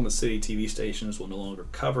the Oklahoma City TV stations will no longer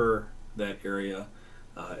cover that area.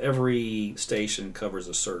 Every station covers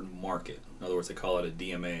a certain market. In other words, they call it a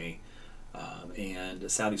DMA.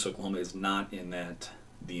 And southeast Oklahoma is not in that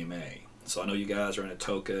DMA. So I know you guys are in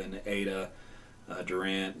Atoka and Ada,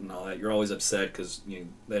 Durant and all that. You're always upset because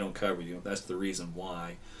they don't cover you. That's the reason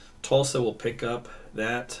why. Tulsa will pick up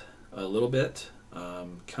that a little bit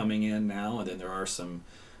coming in now, and then there are some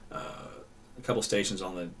a couple stations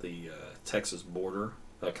on the Texas border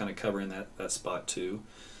kind of covering that spot too.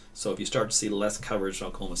 So if you start to see less coverage on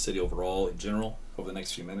Oklahoma City overall in general over the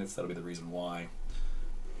next few minutes, that'll be the reason why.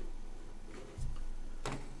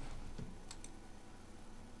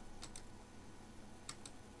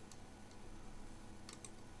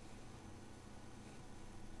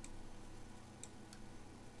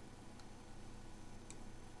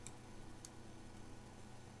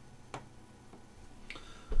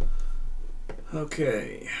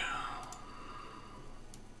 Okay.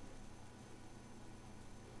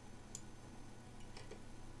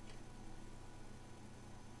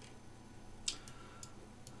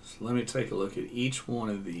 So let me take a look at each one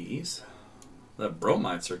of these. That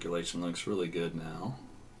bromide circulation looks really good now.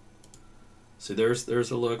 So there's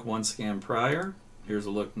a look one scan prior. Here's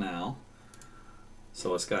a look now.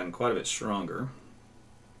 So it's gotten quite a bit stronger.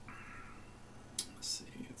 Let's see,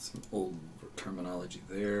 it's some old terminology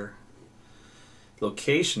there.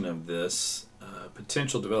 Location of this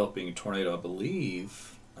potential developing tornado, I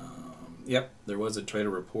believe. Yep, there was a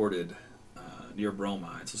tornado reported near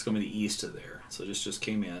Bromide, so it's going to be the east of there. So just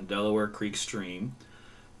came in Delaware Creek Stream,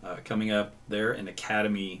 coming up there in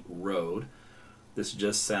Academy Road. This is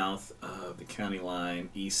just south of the county line,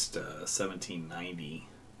 east 1790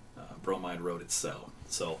 Bromide Road itself.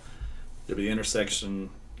 So there'll be the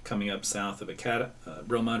intersection coming up south of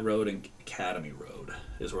Bromide Road and Academy Road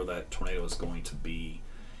is where that tornado is going to be.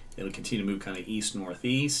 It'll continue to move kind of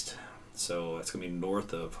east-northeast, so that's going to be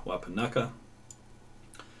north of Wapanucka.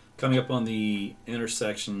 Coming up on the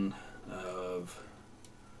intersection of,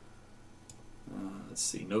 let's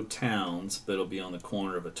see, no towns, but it'll be on the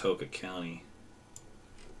corner of Atoka County,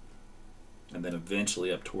 and then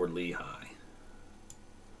eventually up toward Lehigh.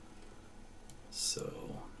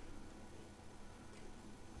 So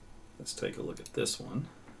let's take a look at this one.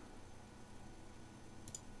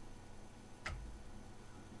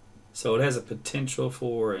 So it has a potential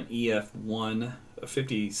for an EF1, a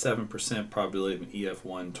 57% probability of an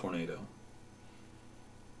EF1 tornado.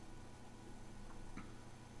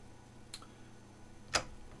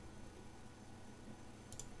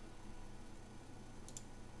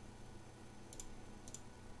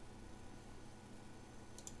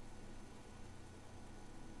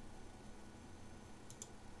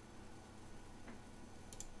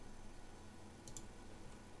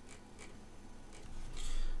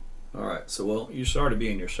 So, well, you started to be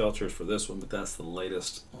in your shelters for this one, but that's the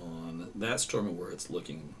latest on that storm and where it's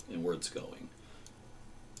looking and where it's going.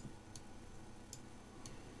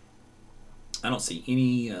 I don't see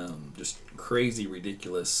any just crazy,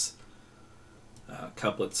 ridiculous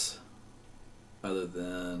couplets other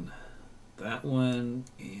than that one,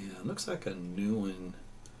 and looks like a new one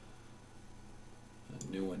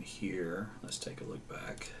here. Let's take a look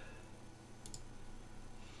back.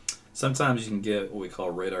 Sometimes you can get what we call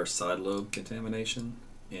radar side lobe contamination,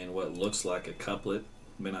 and what looks like a couplet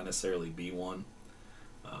may not necessarily be one.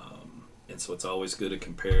 And so it's always good to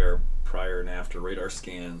compare prior and after radar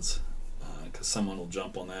scans, because someone will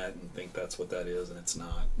jump on that and think that's what that is, and it's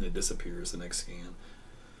not, and it disappears the next scan.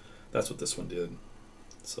 That's what this one did.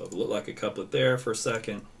 So it looked like a couplet there for a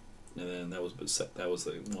second, and then that was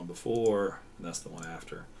the one before, and that's the one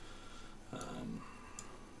after.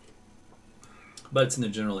 But it's in the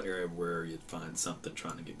general area where you'd find something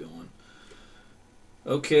trying to get going.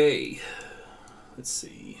 Okay, let's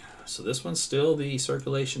see. So this one's still the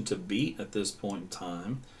circulation to beat at this point in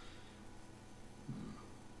time.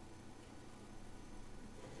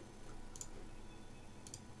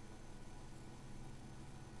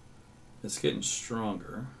 It's getting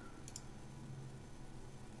stronger,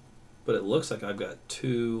 but it looks like I've got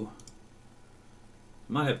two.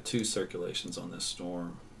 I might have two circulations on this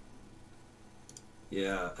storm.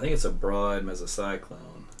 Yeah, I think it's a broad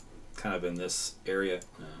mesocyclone, kind of in this area.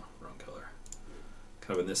 No, wrong color.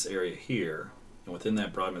 Kind of in this area here, and within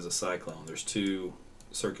that broad mesocyclone, there's two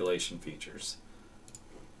circulation features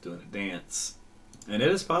doing a dance, and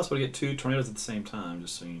it is possible to get two tornadoes at the same time.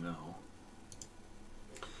 Just so you know.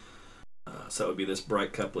 So that would be this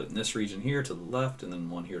bright couplet in this region here to the left, and then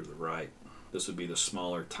one here to the right. This would be the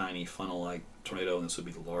smaller, tiny, funnel-like tornado, and this would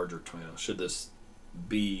be the larger tornado. Should this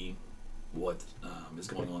be what is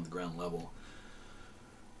going on at the ground level?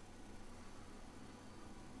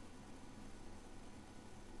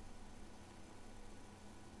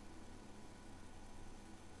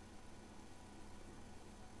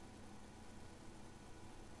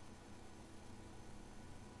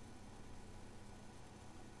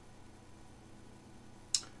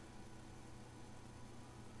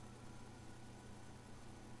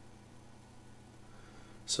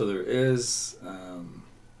 So there is,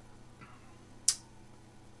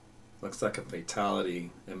 looks like a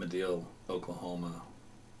fatality in Madill, Oklahoma.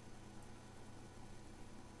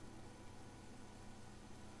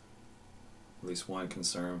 At least one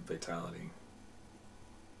confirmed fatality.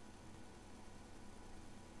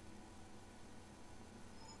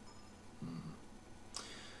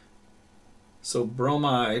 So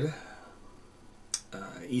Bromide,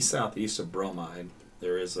 east-southeast of Bromide,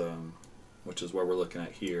 there is which is what we're looking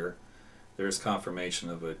at here, there is confirmation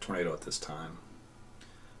of a tornado at this time.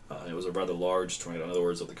 It was a rather large tornado, in other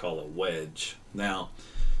words, what they call a wedge. Now,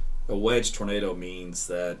 a wedge tornado means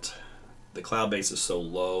that the cloud base is so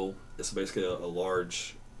low, it's basically a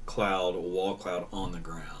large cloud, a wall cloud on the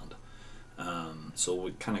ground. So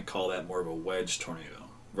we kind of call that more of a wedge tornado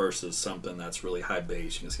versus something that's really high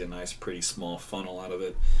base. You can see a nice, pretty small funnel out of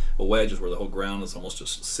it. A wedge is where the whole ground is almost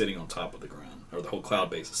just sitting on top of the ground, or the whole cloud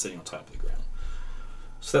base is sitting on top of the ground.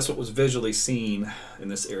 So that's what was visually seen in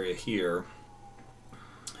this area here.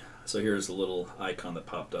 So here's a little icon that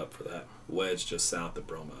popped up for that wedge just south of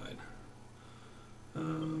Bromide.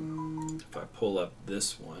 If I pull up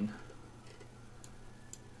this one,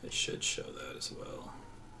 it should show that as well.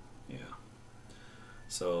 Yeah.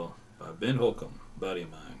 So Ben Holcomb, buddy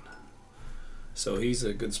of mine. So he's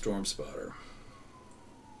a good storm spotter.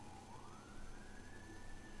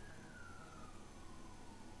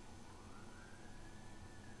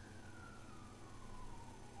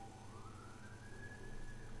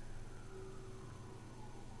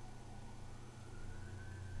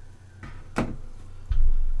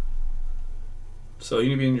 So you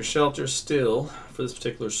need to be in your shelter still for this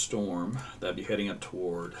particular storm. That'd be heading up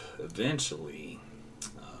toward, eventually,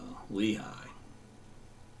 Lehigh.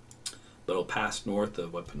 But it'll pass north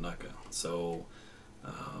of Wapanucka. So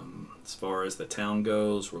as far as the town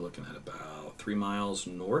goes, we're looking at about 3 miles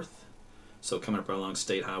north. So coming up right along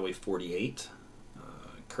State Highway 48,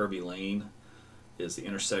 Kirby Lane is the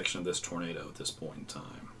intersection of this tornado at this point in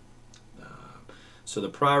time. So the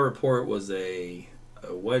prior report was a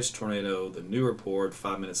wedge tornado. The new report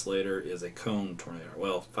 5 minutes later is a cone tornado.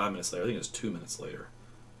 Well, 5 minutes later, I think it was 2 minutes later.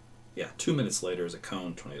 Yeah, 2 minutes later is a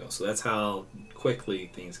cone tornado. So that's how quickly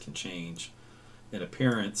things can change in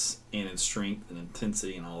appearance and in strength and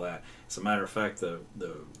intensity and all that. As a matter of fact, the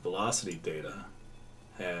velocity data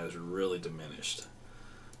has really diminished.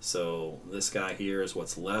 So this guy here is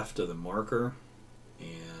what's left of the marker,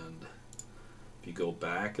 and if you go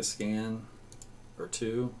back a scan or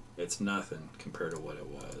two, it's nothing compared to what it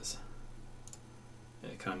was.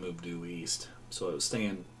 And it kind of moved due east. So it was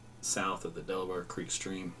staying south of the Delaware Creek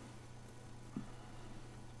stream.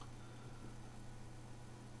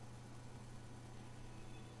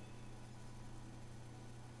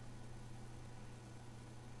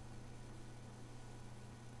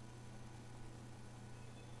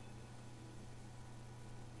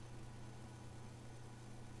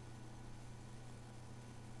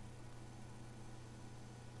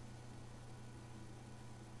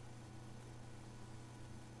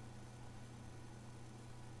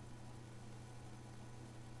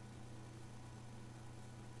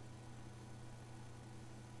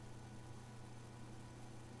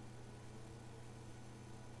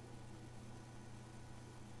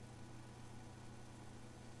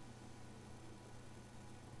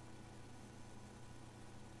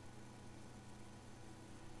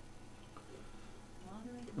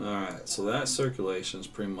 So that circulation is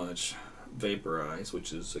pretty much vaporized,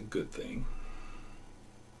 which is a good thing.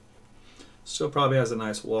 Still probably has a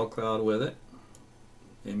nice wall cloud with it.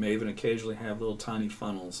 It may even occasionally have little tiny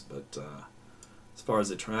funnels, but as far as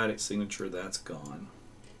the tornadic signature, that's gone.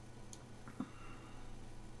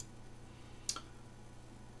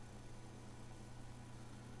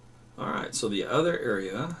 Alright, so the other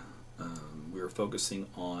area we were focusing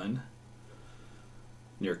on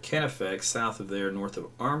near Kennebec, south of there, north of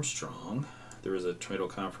Armstrong, there was a tornado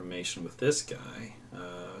confirmation with this guy.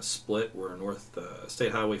 Split where North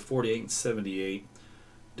State Highway 48 and 78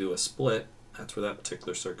 do a split. That's where that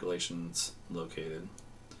particular circulation's located.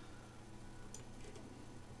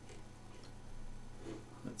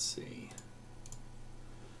 Let's see.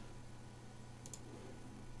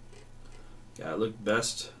 Yeah, it looked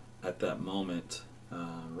best at that moment.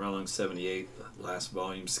 Right along 78, the last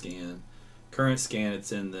volume scan. Current scan,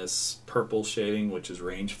 it's in this purple shading, which is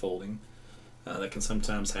range folding. That can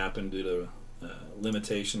sometimes happen due to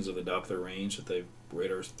limitations of the Doppler range that the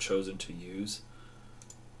radar's chosen to use.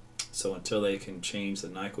 So until they can change the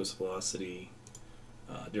Nyquist velocity,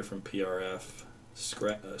 different PRF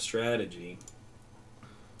strategy,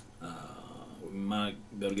 we might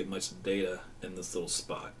be able to get much data in this little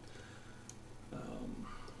spot.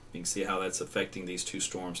 You can see how that's affecting these two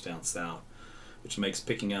storms down south, which makes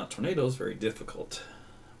picking out tornadoes very difficult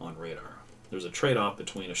on radar. There's a trade-off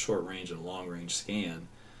between a short range and a long range scan,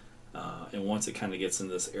 and once it kind of gets in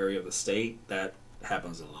this area of the state, that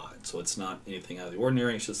happens a lot. So it's not anything out of the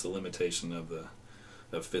ordinary, it's just a limitation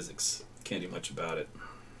of physics. Can't do much about it.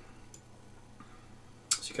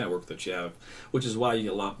 So you kind of work with what you have, which is why you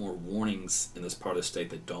get a lot more warnings in this part of the state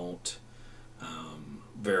that don't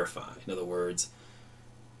verify. In other words,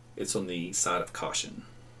 it's on the side of caution,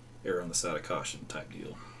 err on the side of caution type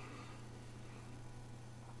deal.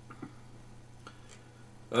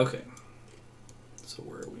 Okay, so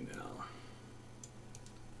where are we now?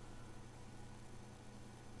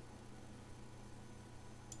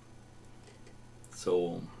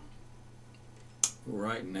 So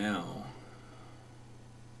right now,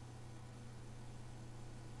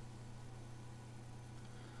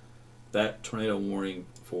 that tornado warning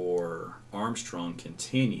for Armstrong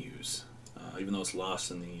continues, even though it's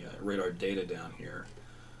lost in the radar data down here.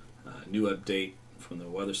 New update from the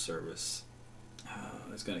Weather Service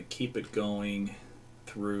is going to keep it going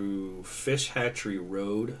through Fish Hatchery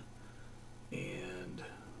Road and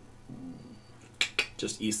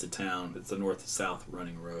just east of town. It's the north-south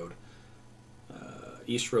running road.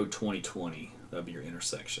 East Road 2020, that'll be your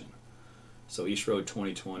intersection. So East Road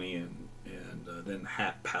 2020 and then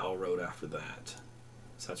Hat Powell Road after that.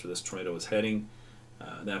 So that's where this tornado is heading.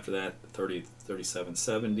 And after that,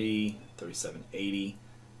 3770, 3780,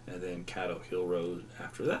 and then Caddo Hill Road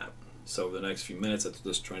after that. So over the next few minutes, that's what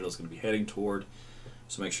this tornado is going to be heading toward.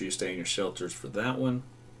 So make sure you stay in your shelters for that one.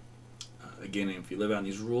 Again, if you live out in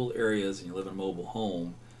these rural areas and you live in a mobile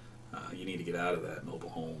home, you need to get out of that mobile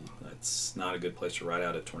home. That's not a good place to ride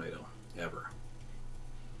out a tornado, ever.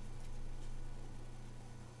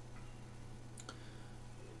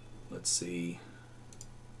 Let's see.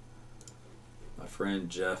 My friend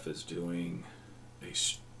Jeff is doing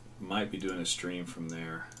might be doing a stream from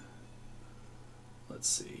there. Let's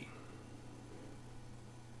see.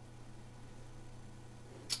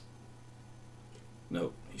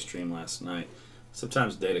 Nope, he streamed last night.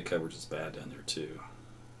 Sometimes data coverage is bad down there too.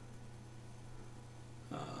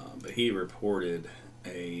 But he reported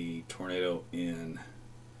a tornado in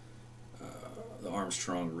the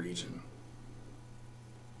Armstrong region.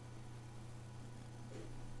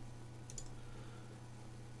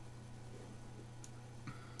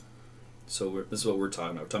 So this is what we're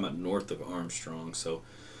talking about. We're talking about north of Armstrong. So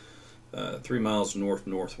 3 miles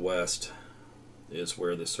north-northwest is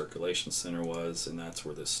where the circulation center was, and that's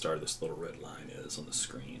where the start of this little red line is on the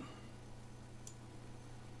screen.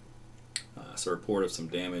 So a report of some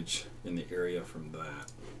damage in the area from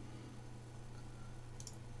that.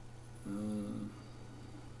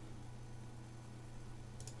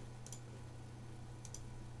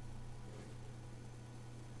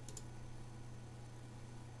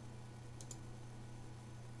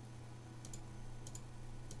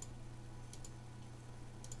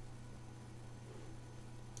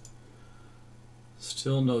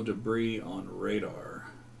 Still no debris on radar.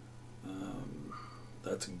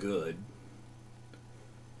 That's good.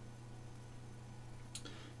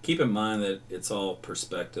 Keep in mind that it's all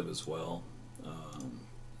perspective as well.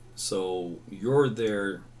 So you're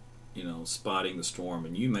there, you know, spotting the storm,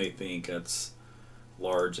 and you may think that's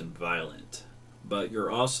large and violent, but you're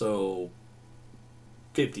also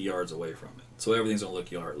 50 yards away from it. So everything's going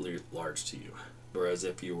to look large to you. Whereas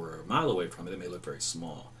if you were a mile away from it, it may look very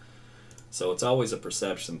small. So it's always a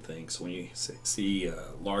perception thing. So when you see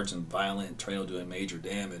a large and violent tornado doing major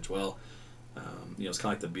damage, well, it's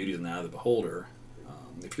kind of like the beauty of the eye of the beholder.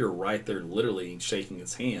 If you're right there literally shaking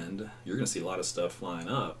its hand, you're going to see a lot of stuff flying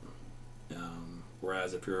up.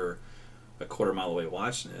 Whereas if you're a quarter mile away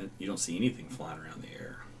watching it, you don't see anything flying around the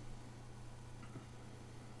air.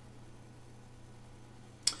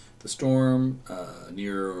 The storm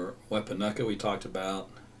near Wepanucka we talked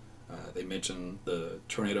about. They mentioned the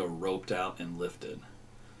tornado roped out and lifted.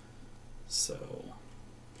 So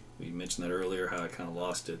we mentioned that earlier, how it kind of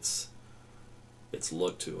lost its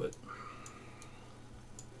look to it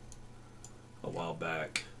a while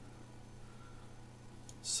back.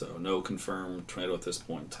 So no confirmed tornado at this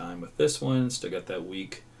point in time with this one. Still got that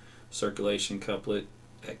weak circulation couplet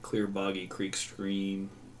at Clear Boggy Creek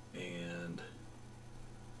Stream and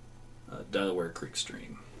Delaware Creek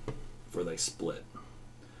Stream before they split.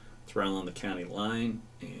 It's right along the county line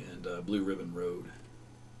and Blue Ribbon Road.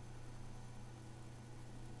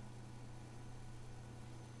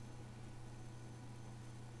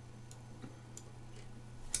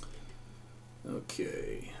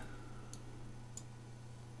 Okay.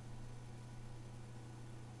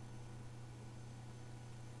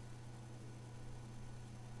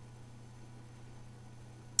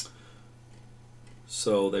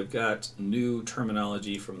 So they've got new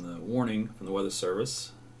terminology from the warning from the Weather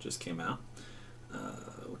Service, just came out.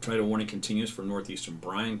 Tornado warning continues for northeastern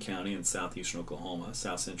Bryan County and southeastern Oklahoma,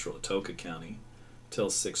 south central Atoka County, till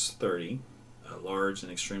 6:30. A large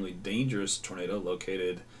and extremely dangerous tornado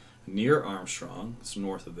located near Armstrong, it's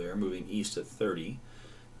north of there, moving east at 30.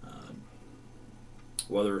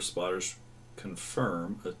 Weather spotters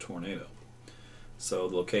confirm a tornado. So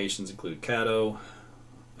the locations include Caddo,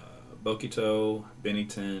 Boquito,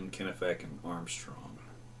 Bennington, Kennebec, and Armstrong.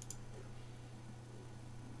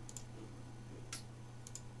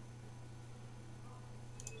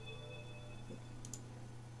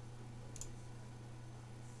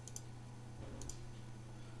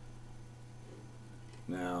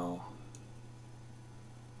 Now,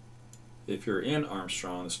 if you're in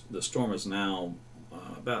Armstrong, the storm is now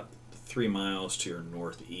about 3 miles to your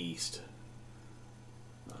northeast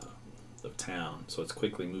of town, so it's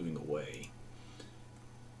quickly moving away.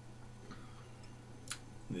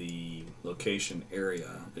 The location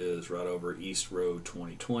area is right over East Road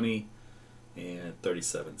 2020 and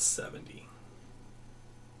 3770.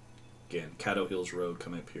 Again, Caddo Hills Road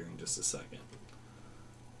coming up here in just a second.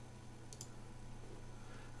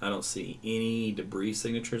 I don't see any debris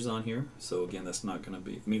signatures on here, so again, that's not going to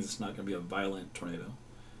be, it means it's not going to be a violent tornado,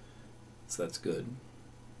 so that's good.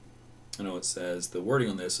 I know it says the wording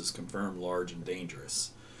on this is confirmed large and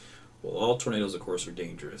dangerous. Well, all tornadoes, of course, are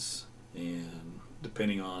dangerous, and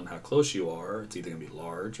depending on how close you are, it's either going to be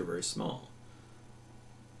large or very small.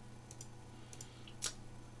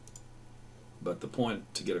 But the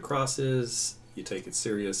point to get across is you take it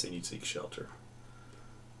serious and you seek shelter,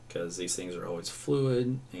 because these things are always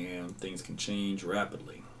fluid and things can change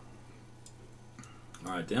rapidly.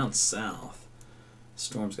 All right, down south,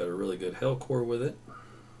 storm's got a really good hail core with it.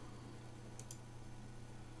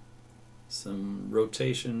 Some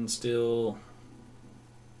rotation still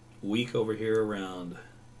weak over here around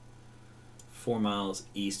 4 miles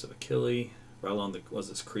east of Achille, right along the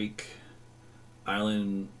Creek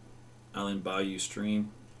Island Bayou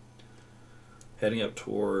Stream, heading up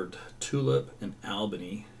toward Tulip and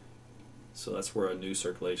Albany. So that's where a new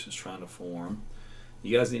circulation is trying to form.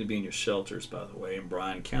 You guys need to be in your shelters, by the way, in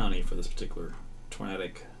Bryan County for this particular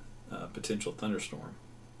tornadic potential thunderstorm.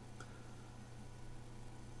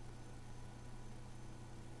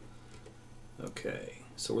 Okay,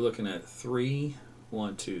 so we're looking at three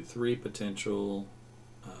potential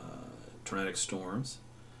tornadic storms.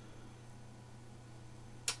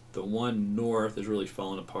 The one north is really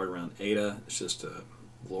falling apart around Ada. It's just a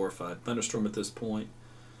glorified thunderstorm at this point.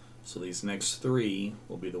 So these next three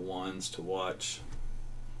will be the ones to watch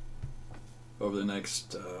over the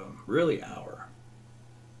next really hour.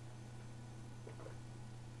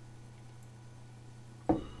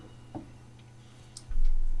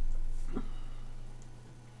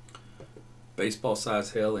 Baseball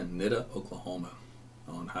size hail in Nida, Oklahoma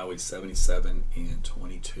on Highway 77 and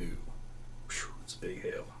 22. Whew, it's big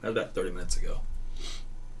hail. That was about 30 minutes ago.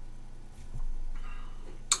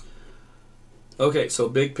 Okay, so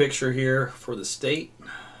big picture here for the state.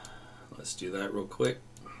 Let's do that real quick.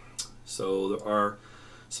 So there are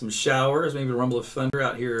some showers, maybe a rumble of thunder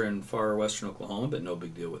out here in far western Oklahoma, but no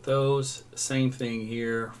big deal with those. Same thing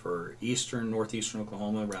here for eastern, northeastern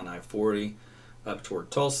Oklahoma around I-40 up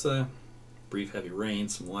toward Tulsa. brief heavy rain,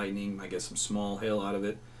 some lightning, might get some small hail out of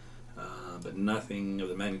it, but nothing of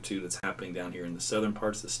the magnitude that's happening down here in the southern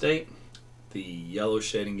parts of the state. The yellow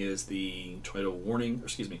shading is the tornado warning, or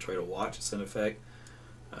excuse me, tornado watch. It's in effect.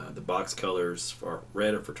 The box colors for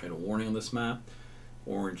red are for tornado warning on this map.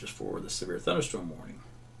 Orange is for the severe thunderstorm warning.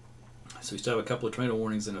 So we still have a couple of tornado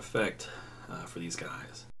warnings in effect for these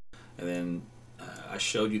guys. And then I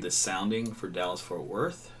showed you the sounding for Dallas-Fort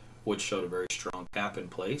Worth, which showed a very strong cap in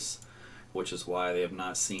place, which is why they have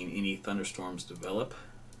not seen any thunderstorms develop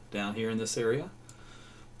down here in this area.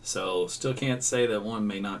 So still can't say that one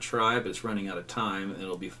may not try, but it's running out of time and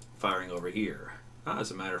it'll be firing over here. As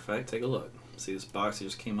a matter of fact, take a look. See this box that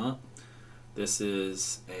just came up? This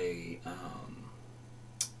is a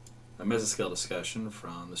mesoscale discussion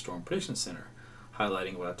from the Storm Prediction Center,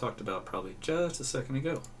 highlighting what I talked about probably just a second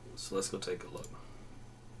ago. So let's go take a look.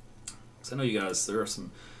 So I know you guys, there are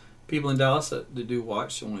some people in Dallas that do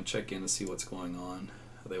watch, so I want to check in and see what's going on.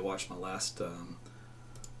 They watched my last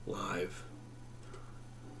live.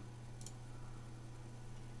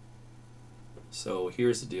 So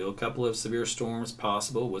here's the deal. A couple of severe storms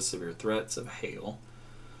possible with severe threats of hail.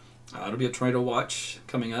 It'll be a tornado watch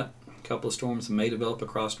coming up. A couple of storms may develop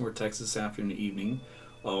across North Texas afternoon and evening.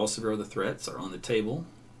 All severe the threats are on the table.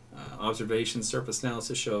 Observations, surface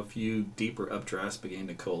analysis show a few deeper updrafts beginning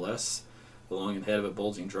to coalesce along and head of a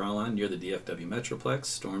bulging drawline near the DFW Metroplex.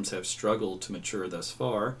 Storms have struggled to mature thus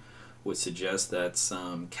far, which suggests that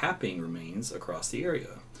some capping remains across the area.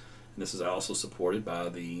 And this is also supported by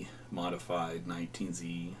the modified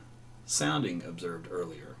 19Z sounding observed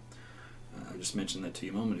earlier. I just mentioned that to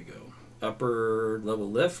you a moment ago. Upper level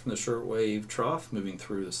lift from the shortwave trough moving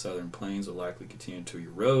through the southern plains will likely continue to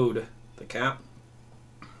erode the cap,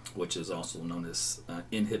 which is also known as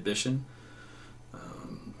inhibition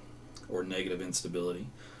or negative instability.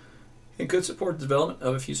 It could support the development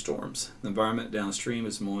of a few storms. The environment downstream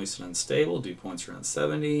is moist and unstable, dew points around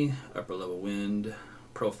 70, upper level wind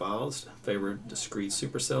profiles favor discrete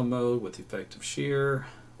supercell mode with effective shear.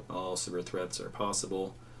 All severe threats are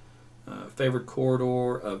possible. Favored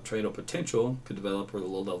corridor of tornado potential could develop where the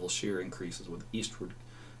low-level shear increases with eastward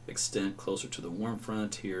extent closer to the warm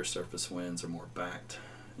front. Here, surface winds are more backed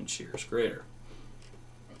and shear is greater.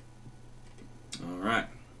 All right.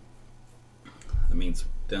 That means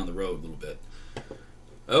down the road a little bit.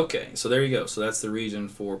 Okay, so there you go. So that's the region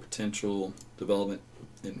for potential development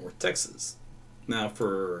in North Texas. Now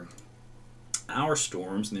for our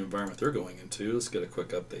storms and the environment they're going into, let's get a quick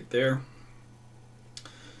update there.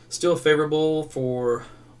 Still favorable for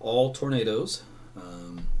all tornadoes,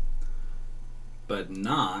 but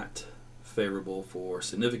not favorable for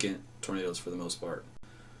significant tornadoes for the most part.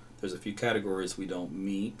 There's a few categories we don't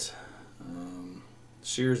meet.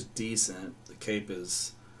 Shear's decent. The cape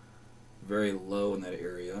is very low in that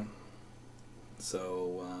area.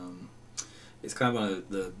 So it's kind of on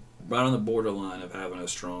the right on the borderline of having a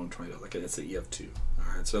strong tornado. Like it's an EF2.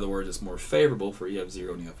 All right. So in other words, it's more favorable for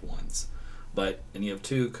EF0 and EF1s. But an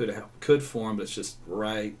EF2 could form, but it's just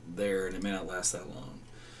right there, and it may not last that long.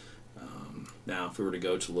 Now, if we were to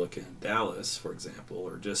go to look in Dallas, for example,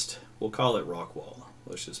 or just, we'll call it rock wall.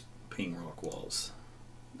 Let's just ping rock walls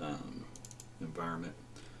environment.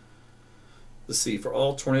 Let's see, for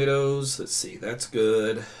all tornadoes, let's see, that's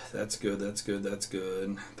good, that's good, that's good, that's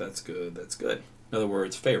good, that's good, that's good. In other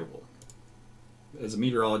words, favorable. As a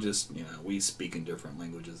meteorologist, you know, we speak in different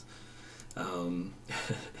languages. I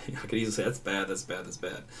could easily say that's bad, that's bad, that's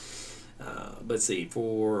bad. But see,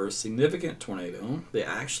 for significant tornado, they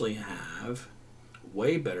actually have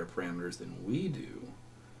way better parameters than we do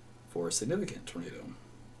for a significant tornado.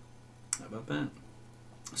 How about that?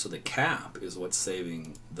 So the cap is what's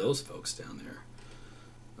saving those folks down there.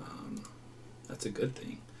 That's a good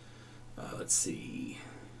thing. Let's see.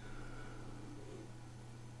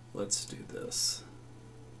 Let's do this.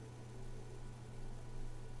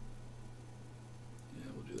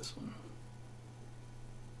 Yeah, we'll do this one.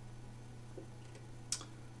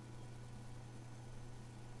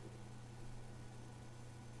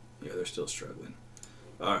 Yeah, they're still struggling.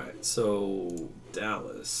 All right, so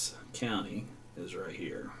Dallas County is right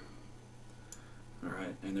here. All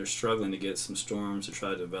right, and they're struggling to get some storms to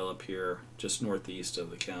try to develop here just northeast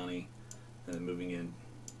of the county and then moving in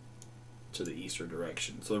to the eastern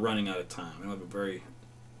direction. So they're running out of time. They have a very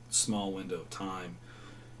small window of time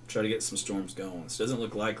to try to get some storms going. This doesn't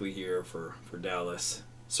look likely here for Dallas.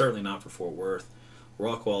 Certainly not for Fort Worth.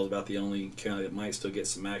 Rockwall is about the only county that might still get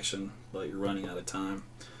some action, but you're running out of time.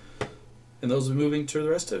 And those are moving to the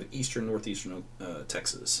rest of eastern, northeastern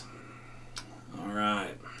Texas. All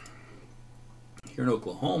right. Here in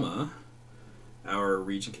Oklahoma, our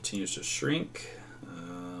region continues to shrink.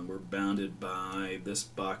 We're bounded by this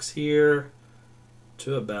box here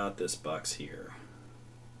to about this box here,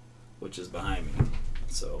 which is behind me.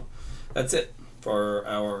 So that's it for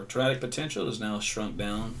our tornadic potential. It is now shrunk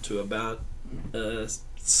down to about a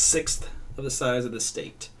sixth of the size of the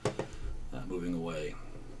state, moving away.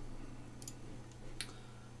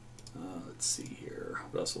 Let's see here.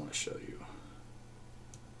 What else I want to show you?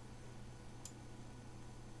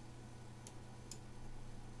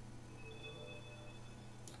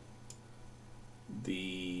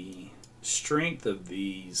 The strength of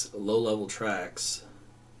these low-level tracks.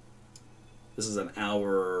 This is an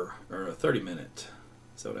hour or a 30-minute.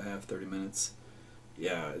 So what I have, 30 minutes.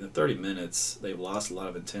 Yeah, in the 30 minutes, they've lost a lot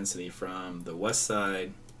of intensity from the west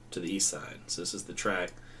side to the east side. So this is the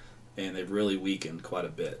track, and they've really weakened quite a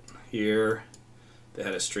bit. Here, they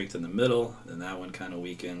had a strength in the middle, and that one kind of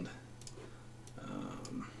weakened.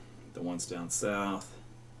 The ones down south.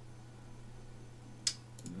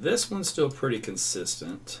 This one's still pretty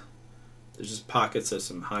consistent. There's just pockets of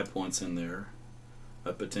some high points in there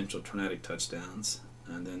of potential tornadic touchdowns.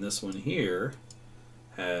 And then this one here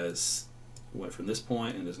has went from this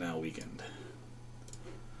point and is now weakened.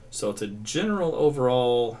 So it's a general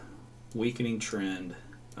overall weakening trend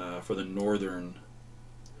for the northern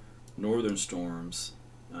storms.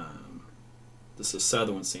 The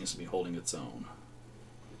southern one seems to be holding its own.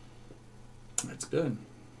 That's good.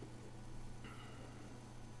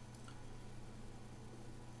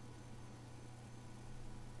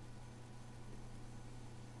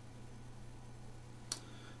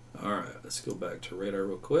 All right, let's go back to radar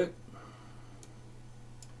real quick.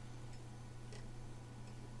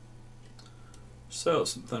 So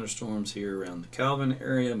some thunderstorms here around the Calvin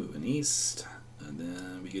area, moving east, and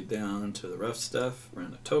then we get down to the rough stuff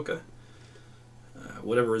around Atoka.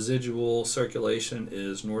 Whatever residual circulation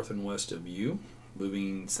is north and west of you,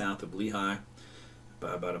 moving south of Lehigh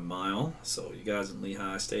by about a mile. So you guys in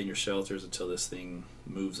Lehigh, stay in your shelters until this thing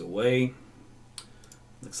moves away.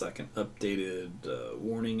 Looks like an updated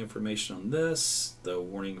warning information on this. The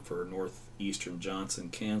warning for northeastern Johnson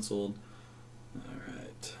canceled. All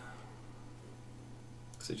right.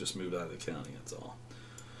 Because it just moved out of the county, that's all.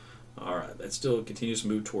 All right, that still continues to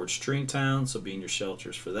move towards Stringtown, so be in your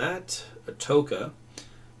shelters for that. Atoka,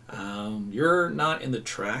 you're not in the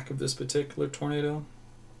track of this particular tornado,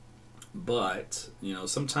 but you know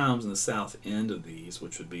sometimes in the south end of these,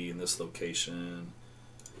 which would be in this location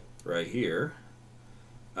right here,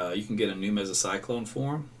 you can get a new mesocyclone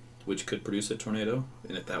form, which could produce a tornado,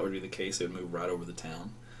 and if that would be the case, it would move right over the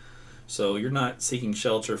town. So you're not seeking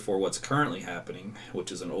shelter for what's currently happening,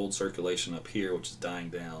 which is an old circulation up here, which is dying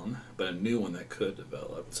down, but a new one that could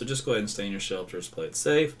develop. So just go ahead and stay in your shelters, play it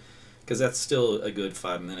safe, because that's still a good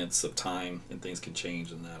 5 minutes of time, and things can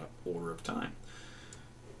change in that order of time.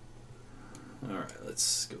 All right,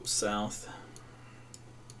 let's go south.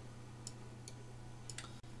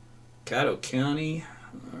 Caddo County,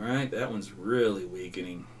 all right, that one's really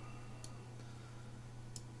weakening.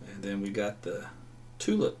 And then we got the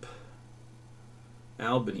Tulip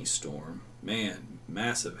Albany storm. Man,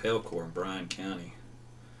 massive hail core in Bryan County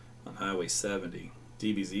on Highway 70.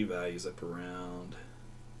 DBZ values up around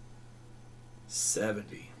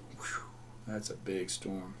 70. Whew, that's a big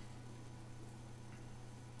storm.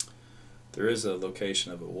 There is a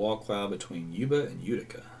location of a wall cloud between Yuba and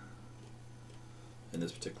Utica in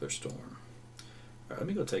this particular storm. All right, let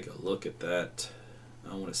me go take a look at that.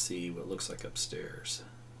 I want to see what it looks like upstairs.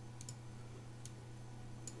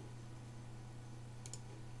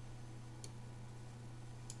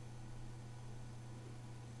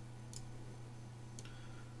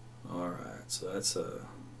 So that's a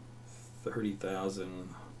 30,000,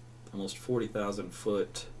 almost 40,000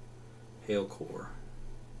 foot hail core.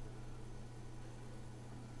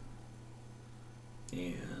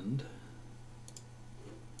 And the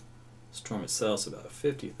storm itself is about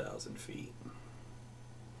 50,000 feet.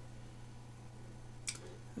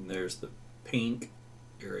 And there's the pink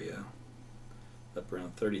area up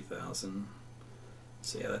around 30,000.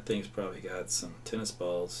 So yeah, that thing's probably got some tennis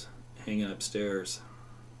balls hanging upstairs,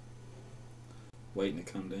 waiting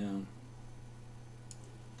to come down.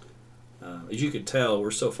 As you can tell,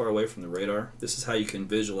 we're so far away from the radar. This is how you can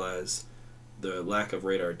visualize the lack of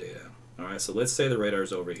radar data. Alright, so let's say the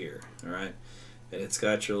radar's over here, alright, and it's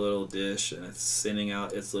got your little dish and it's sending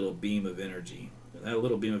out its little beam of energy. And that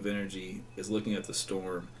little beam of energy is looking at the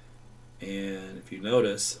storm, and if you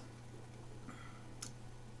notice,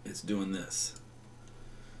 it's doing this.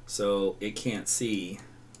 So it can't see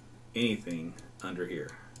anything under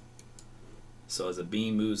here. So as the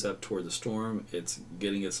beam moves up toward the storm, it's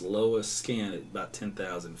getting its lowest scan at about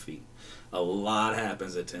 10,000 feet. A lot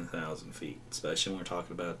happens at 10,000 feet, especially when we're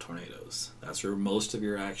talking about tornadoes. That's where most of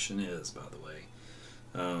your action is, by the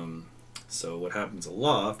way. So what happens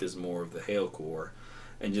aloft is more of the hail core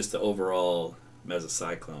and just the overall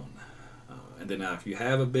mesocyclone. And then now if you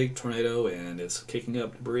have a big tornado and it's kicking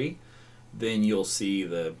up debris, then you'll see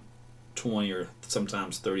the 20 or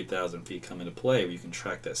sometimes 30,000 feet come into play where you can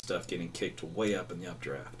track that stuff getting kicked way up in the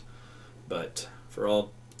updraft. But for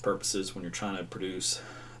all purposes, when you're trying to produce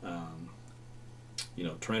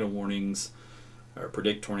tornado warnings or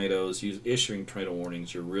predict tornadoes, issuing tornado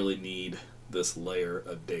warnings, you really need this layer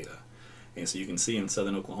of data. And so you can see in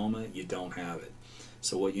southern Oklahoma, you don't have it.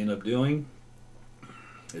 So what you end up doing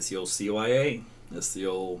is the old CYA. It's the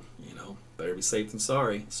old, better be safe than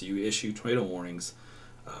sorry. So you issue tornado warnings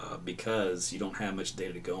because you don't have much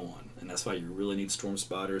data to go on. And that's why you really need storm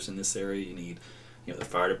spotters in this area. You need the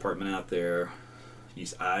fire department out there.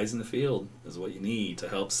 Use eyes in the field is what you need to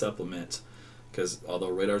help supplement. Because although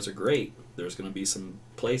radars are great, there's going to be some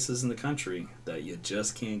places in the country that you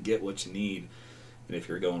just can't get what you need. And if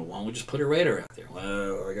you're going, why don't we just put a radar out there?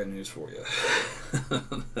 Well, I got news for you.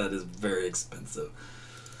 That is very expensive.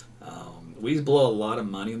 We blow a lot of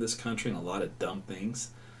money in this country and a lot of dumb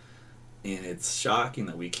things. And it's shocking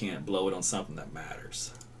that we can't blow it on something that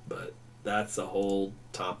matters. But that's a whole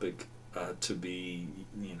topic to be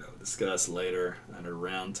discussed later under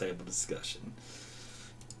roundtable discussion.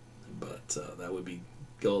 But that would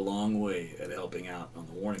go a long way at helping out on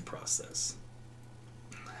the warning process.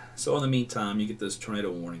 So in the meantime, you get this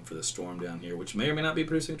tornado warning for the storm down here, which may or may not be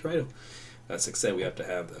producing a tornado. That's like I said, we have to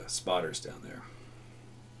have the spotters down there.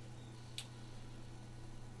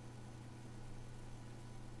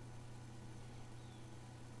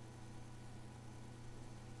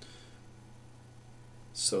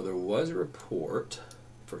 So there was a report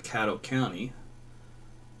for Caddo County.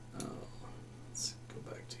 Let's go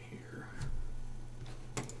back to here.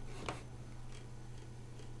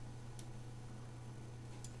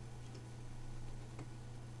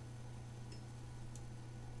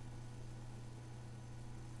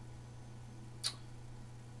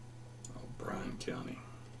 Bryan County.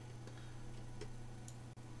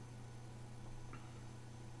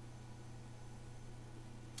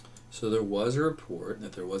 So there was a report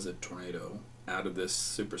that there was a tornado out of this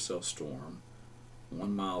supercell storm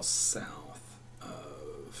 1 mile south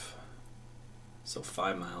of, so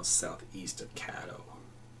 5 miles southeast of Caddo.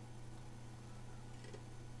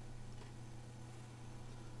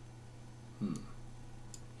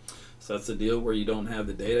 So that's the deal where you don't have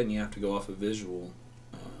the data and you have to go off a visual.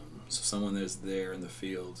 So someone that's there in the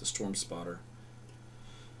field, a storm spotter.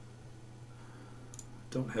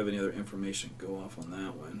 Don't have any other information go off on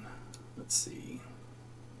that one. Let's see.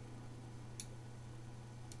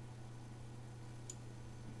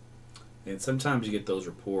 And sometimes you get those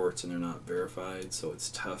reports and they're not verified, so it's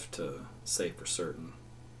tough to say for certain.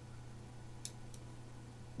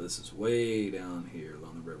 This is way down here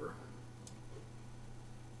along the river.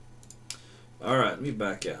 Alright, let me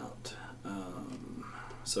back out.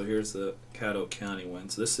 So here's the Caddo County one.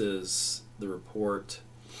 So this is the report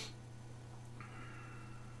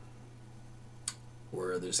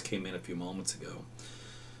where this came in a few moments ago.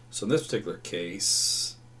 So in this particular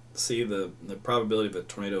case, see the probability of a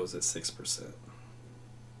tornado is at 6%.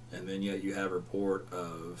 And then yet you have a report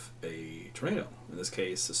of a tornado. In this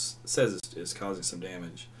case, it says it's causing some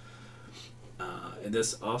damage. And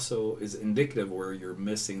this also is indicative where you're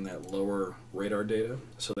missing that lower radar data.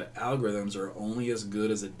 So the algorithms are only as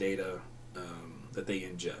good as the data that they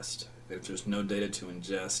ingest. If there's no data to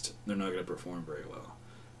ingest, they're not going to perform very well.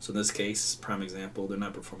 So in this case, prime example, they're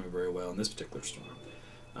not performing very well in this particular storm.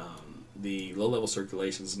 The low-level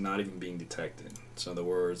circulation is not even being detected. So in other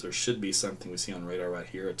words, there should be something we see on radar right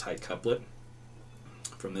here, a tight couplet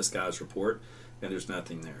from this guy's report, and there's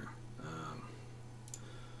nothing there.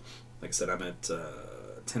 Like I said, I'm at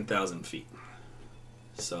 10,000 feet.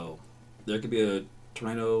 So there could be a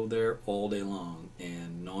tornado there all day long,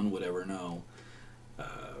 and no one would ever know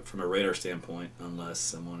from a radar standpoint unless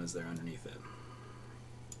someone is there underneath it.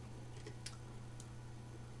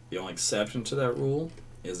 The only exception to that rule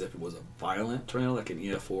is if it was a violent tornado, like an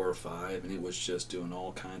EF4 or 5, and it was just doing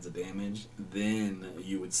all kinds of damage, then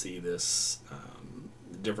you would see this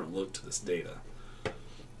different look to this data,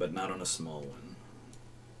 but not on a small one.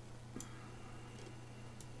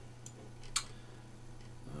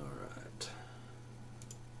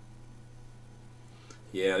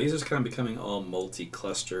 Yeah, these are kind of becoming all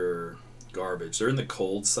multi-cluster garbage. They're in the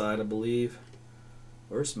cold side, I believe.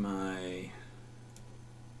 Where's my...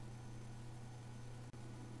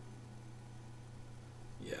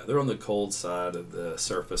 they're on the cold side of the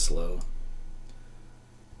surface low.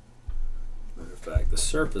 Matter of fact, the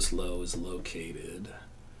surface low is located.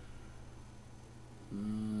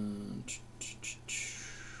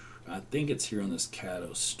 I think it's here on this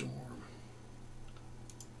Caddo storm.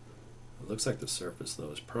 It looks like the surface low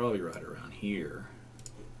is probably right around here.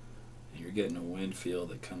 And you're getting a wind field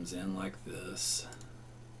that comes in like this.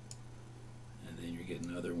 And then you're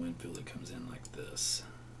getting another wind field that comes in like this.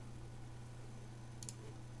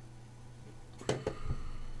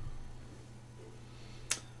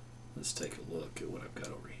 Let's take a look at what I've got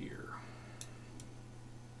over here.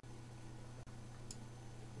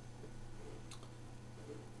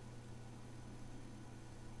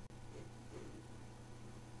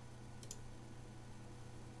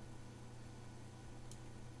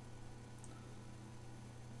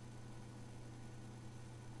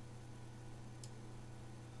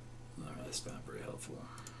 All right, that's not very helpful.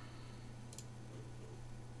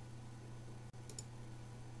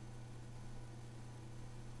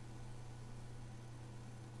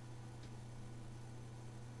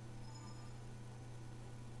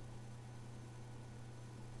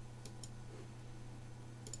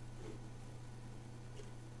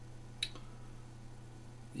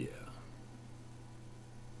 Yeah,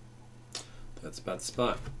 that's about the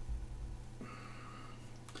spot.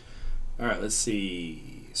 All right, let's see.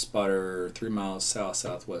 Spotter 3 miles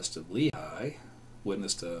south-southwest of Lehigh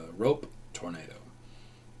witnessed a rope tornado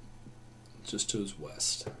just to his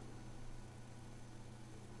west.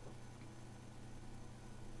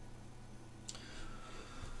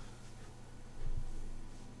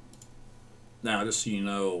 Now, just so you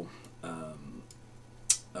know,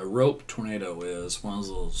 a rope tornado is one of those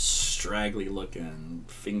little straggly looking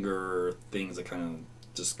finger things that kind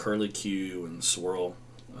of just curly Q and swirl.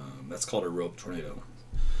 That's called a rope tornado.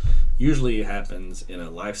 Usually it happens in a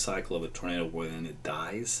life cycle of a tornado when it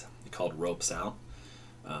dies. It's called ropes out.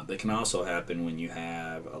 They can also happen when you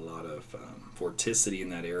have a lot of vorticity in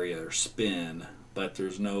that area or spin, but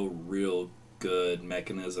there's no real good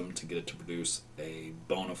mechanism to get it to produce a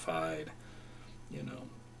bona fide,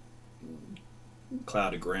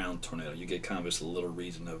 cloud to ground tornado. You get kind of just a little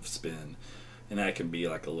region of spin, and that can be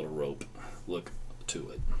like a little rope look to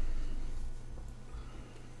it.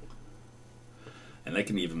 And they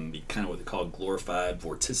can even be kind of what they call glorified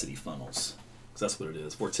vorticity funnels, because that's what it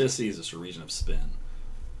is. Vorticity is just a region of spin.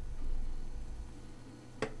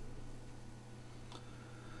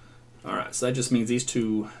 Alright, so that just means these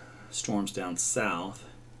two storms down south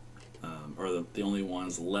are the only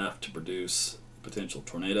ones left to produce potential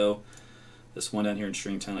tornado. This one down here in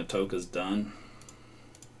Stringtown, Atoka, is done.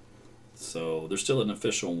 So there's still an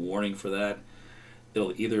official warning for that.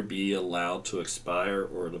 It'll either be allowed to expire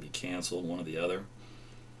or it'll be canceled, one or the other,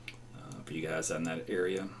 for you guys in that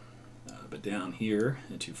area. But down here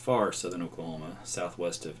into far southern Oklahoma,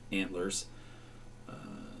 southwest of Antlers,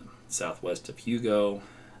 southwest of Hugo,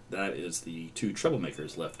 that is the two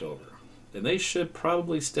troublemakers left over. And they should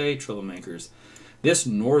probably stay troublemakers. This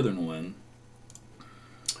northern one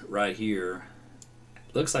right here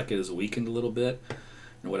looks like it is weakened a little bit.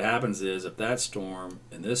 And what happens is if that storm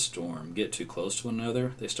and this storm get too close to one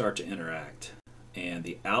another, they start to interact. And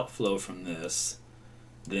the outflow from this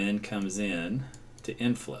then comes in to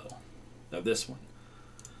inflow of this one.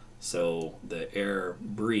 So the air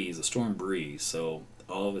breeze, the storm breeze, so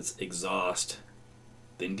all of its exhaust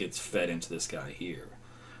then gets fed into this guy here.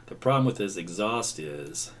 The problem with this exhaust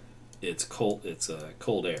is it's cold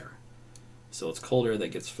air. So it's cold air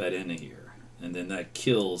that gets fed into here. And then that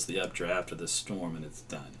kills the updraft of this storm and it's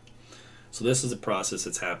done. So this is a process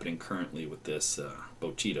that's happening currently with this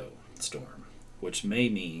Bochito storm, which may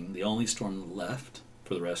mean the only storm left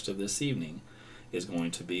for the rest of this evening is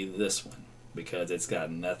going to be this one, because it's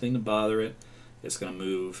got nothing to bother it. It's going to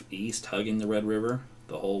move east, hugging the Red River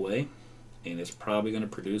the whole way, and it's probably going to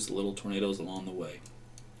produce little tornadoes along the way.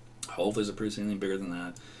 Hopefully it's producing anything bigger than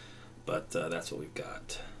that, but that's what we've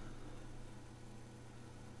got.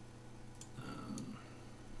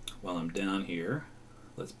 While I'm down here,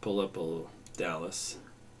 let's pull up a little Dallas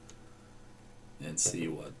and see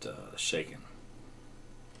what's shaking,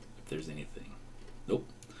 if there's anything. Nope.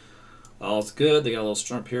 All's good. They got a little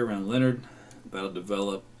storm here around Leonard. That'll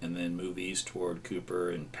develop and then move east toward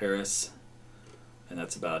Cooper and Paris, and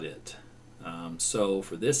that's about it. So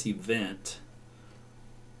for this event,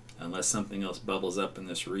 unless something else bubbles up in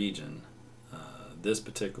this region, this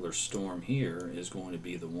particular storm here is going to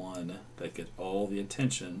be the one that gets all the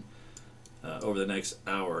attention over the next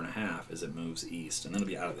hour and a half as it moves east, and then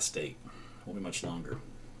it'll be out of the state. Won't be much longer.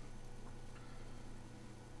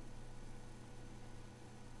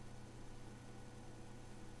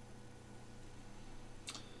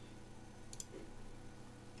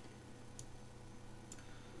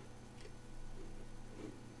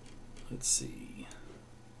 let's see.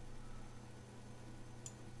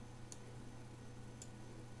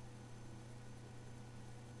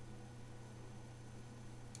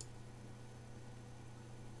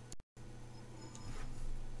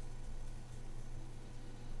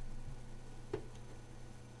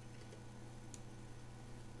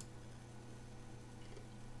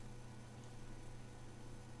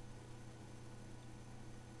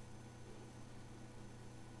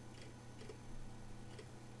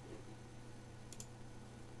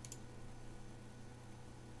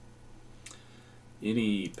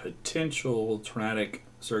 Any potential tornadic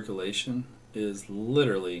circulation is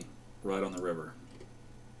literally right on the river.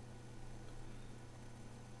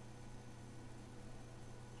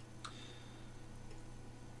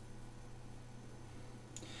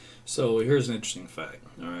 So here's an interesting fact.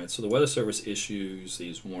 All right, so the Weather Service issues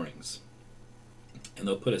these warnings, and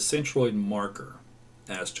they'll put a centroid marker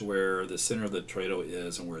as to where the center of the tornado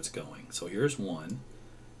is and where it's going. So here's one,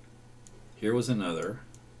 here was another,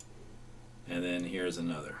 and then here's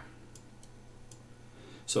another.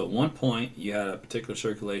 So at one point you had a particular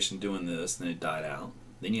circulation doing this and it died out.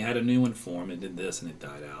 Then you had a new one form, it did this and it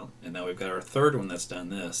died out. And now we've got our third one that's done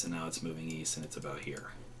this and now it's moving east and it's about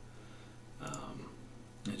here.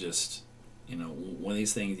 It just, you know, when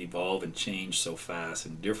these things evolve and change so fast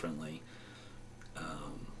and differently,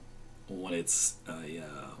 when it's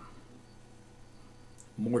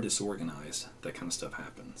more disorganized, that kind of stuff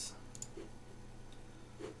happens.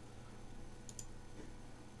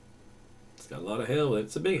 It's got a lot of hail.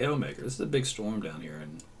 It's a big hail maker. This is a big storm down here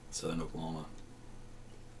in southern Oklahoma.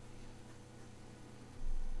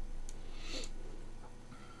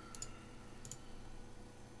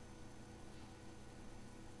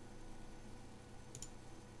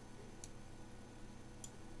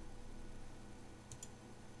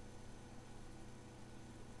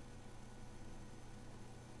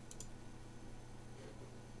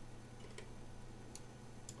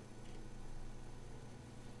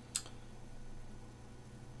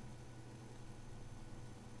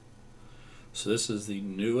 So this is the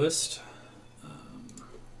newest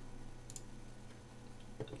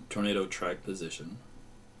tornado track position.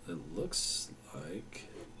 It looks like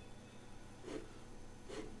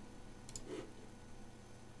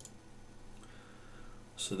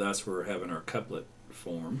so that's where we're having our couplet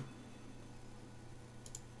form.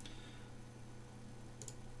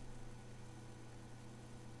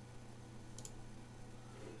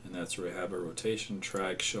 And that's where we have a rotation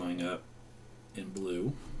track showing up in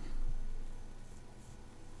blue.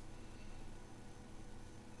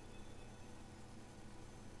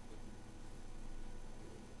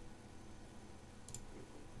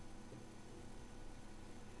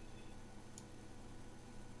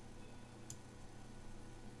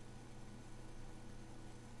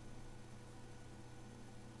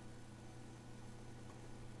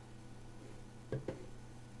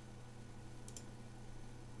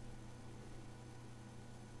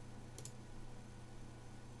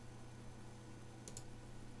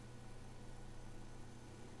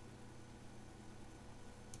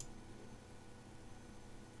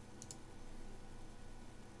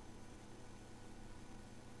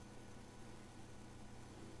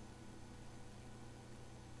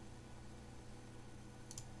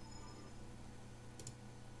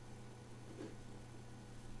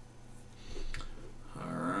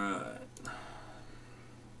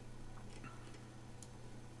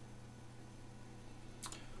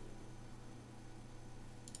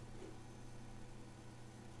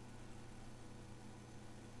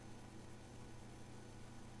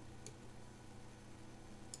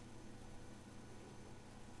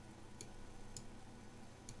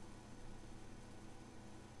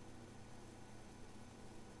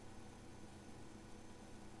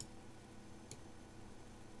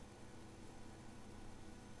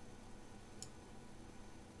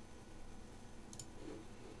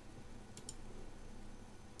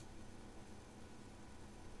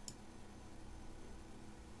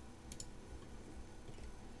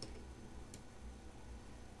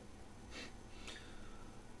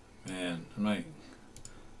 Man,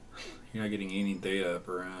 you're not getting any data up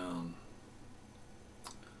around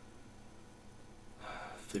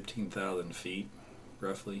 15,000 feet,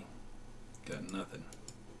 roughly. Got nothing.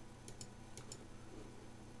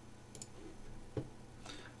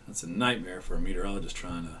 That's a nightmare for a meteorologist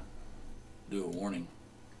trying to do a warning.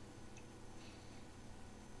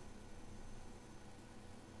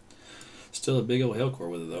 Still a big old hail core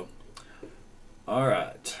with it though. All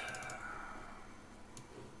right.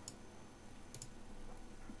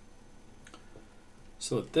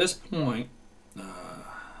 So at this point,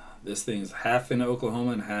 this thing's half into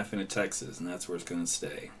Oklahoma and half into Texas, and that's where it's going to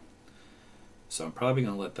stay. So I'm probably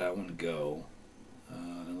going to let that one go.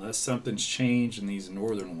 Unless something's changed in these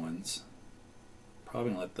northern ones.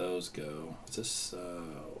 Probably going to let those go. Is this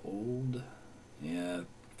old? Yeah,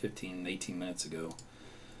 15, 18 minutes ago.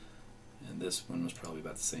 And this one was probably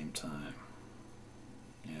about the same time.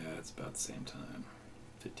 Yeah, it's about the same time.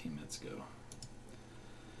 15 minutes ago.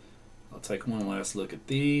 I'll take one last look at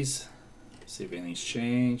these. See if anything's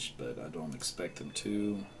changed, but I don't expect them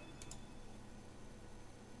to.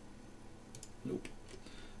 Nope.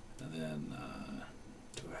 And then,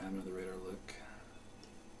 do I have another radar look?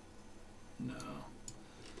 No.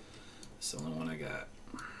 It's the only one I got.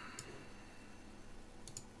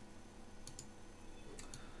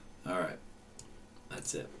 Alright.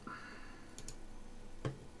 That's it.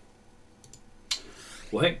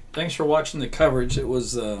 Well, hey, thanks for watching the coverage. It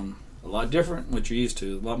was a lot different than what you're used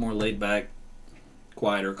to. A lot more laid back,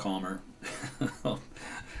 quieter, calmer.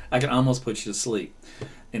 I can almost put you to sleep.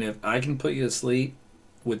 And if I can put you to sleep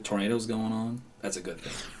with tornadoes going on, that's a good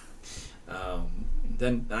thing.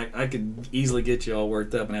 Then I could easily get you all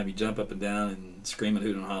worked up and have you jump up and down and screaming,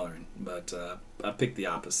 hooting, and hollering. But I picked the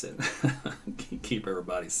opposite. Keep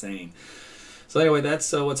everybody sane. So anyway,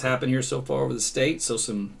 that's what's happened here so far over the state. So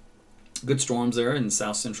some good storms there in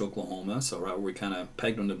south central Oklahoma. So right where we kind of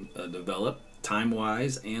pegged them to develop,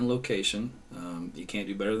 time-wise and location. You can't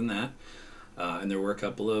do better than that. And there were a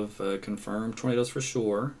couple of confirmed tornadoes for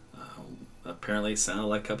sure. Apparently it sounded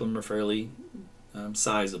like a couple of them are fairly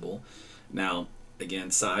sizable. Now,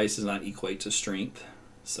 again, size does not equate to strength.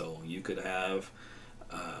 So you could have,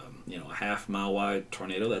 a half-mile wide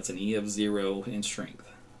tornado that's an E of 0 in strength.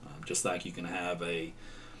 Just like you can have a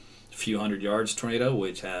few hundred yards tornado,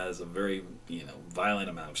 which has a very, violent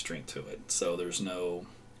amount of strength to it. So there's no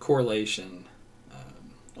correlation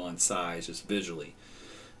on size, just visually.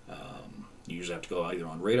 You usually have to go either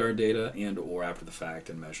on radar data and or after the fact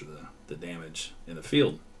and measure the damage in the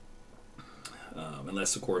field.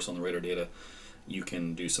 Unless, of course, on the radar data, you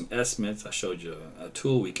can do some estimates. I showed you a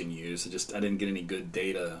tool we can use. I didn't get any good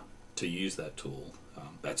data to use that tool.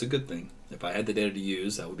 That's a good thing. If I had the data to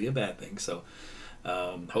use, that would be a bad thing. So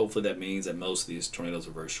hopefully that means that most of these tornadoes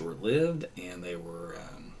are very short-lived and they were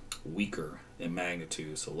weaker in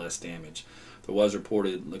magnitude, so less damage. There was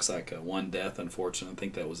reported, looks like one death, unfortunately. I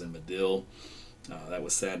think that was in Medill. That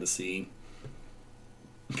was sad to see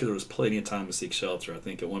because there was plenty of time to seek shelter. I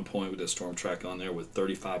think at one point we did a storm track on there with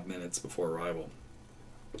 35 minutes before arrival.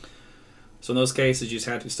 So in those cases, you just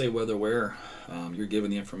have to stay weather aware. You're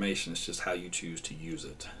given the information. It's just how you choose to use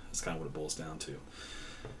it. That's kind of what it boils down to.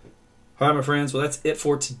 All right, my friends. Well, that's it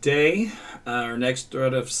for today. Our next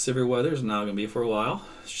threat of severe weather is not going to be for a while.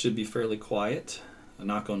 Should be fairly quiet.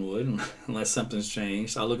 Knock on wood, unless something's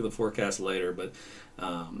changed. I'll look at the forecast later, but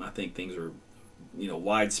I think things are,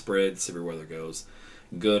 widespread severe weather goes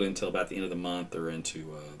good until about the end of the month or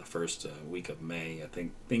into the first week of May. I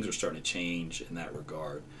think things are starting to change in that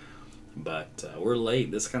regard. But we're late.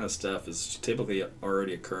 This kind of stuff is typically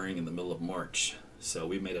already occurring in the middle of March. So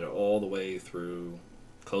we made it all the way through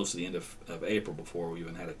close to the end of April before we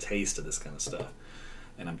even had a taste of this kind of stuff.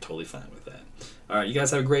 And I'm totally fine with that. All right, you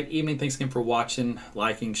guys have a great evening. Thanks again for watching,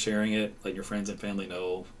 liking, sharing it. Let your friends and family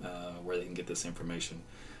know where they can get this information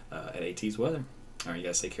at AT's Weather. All right, you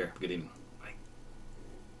guys take care. Have a good evening.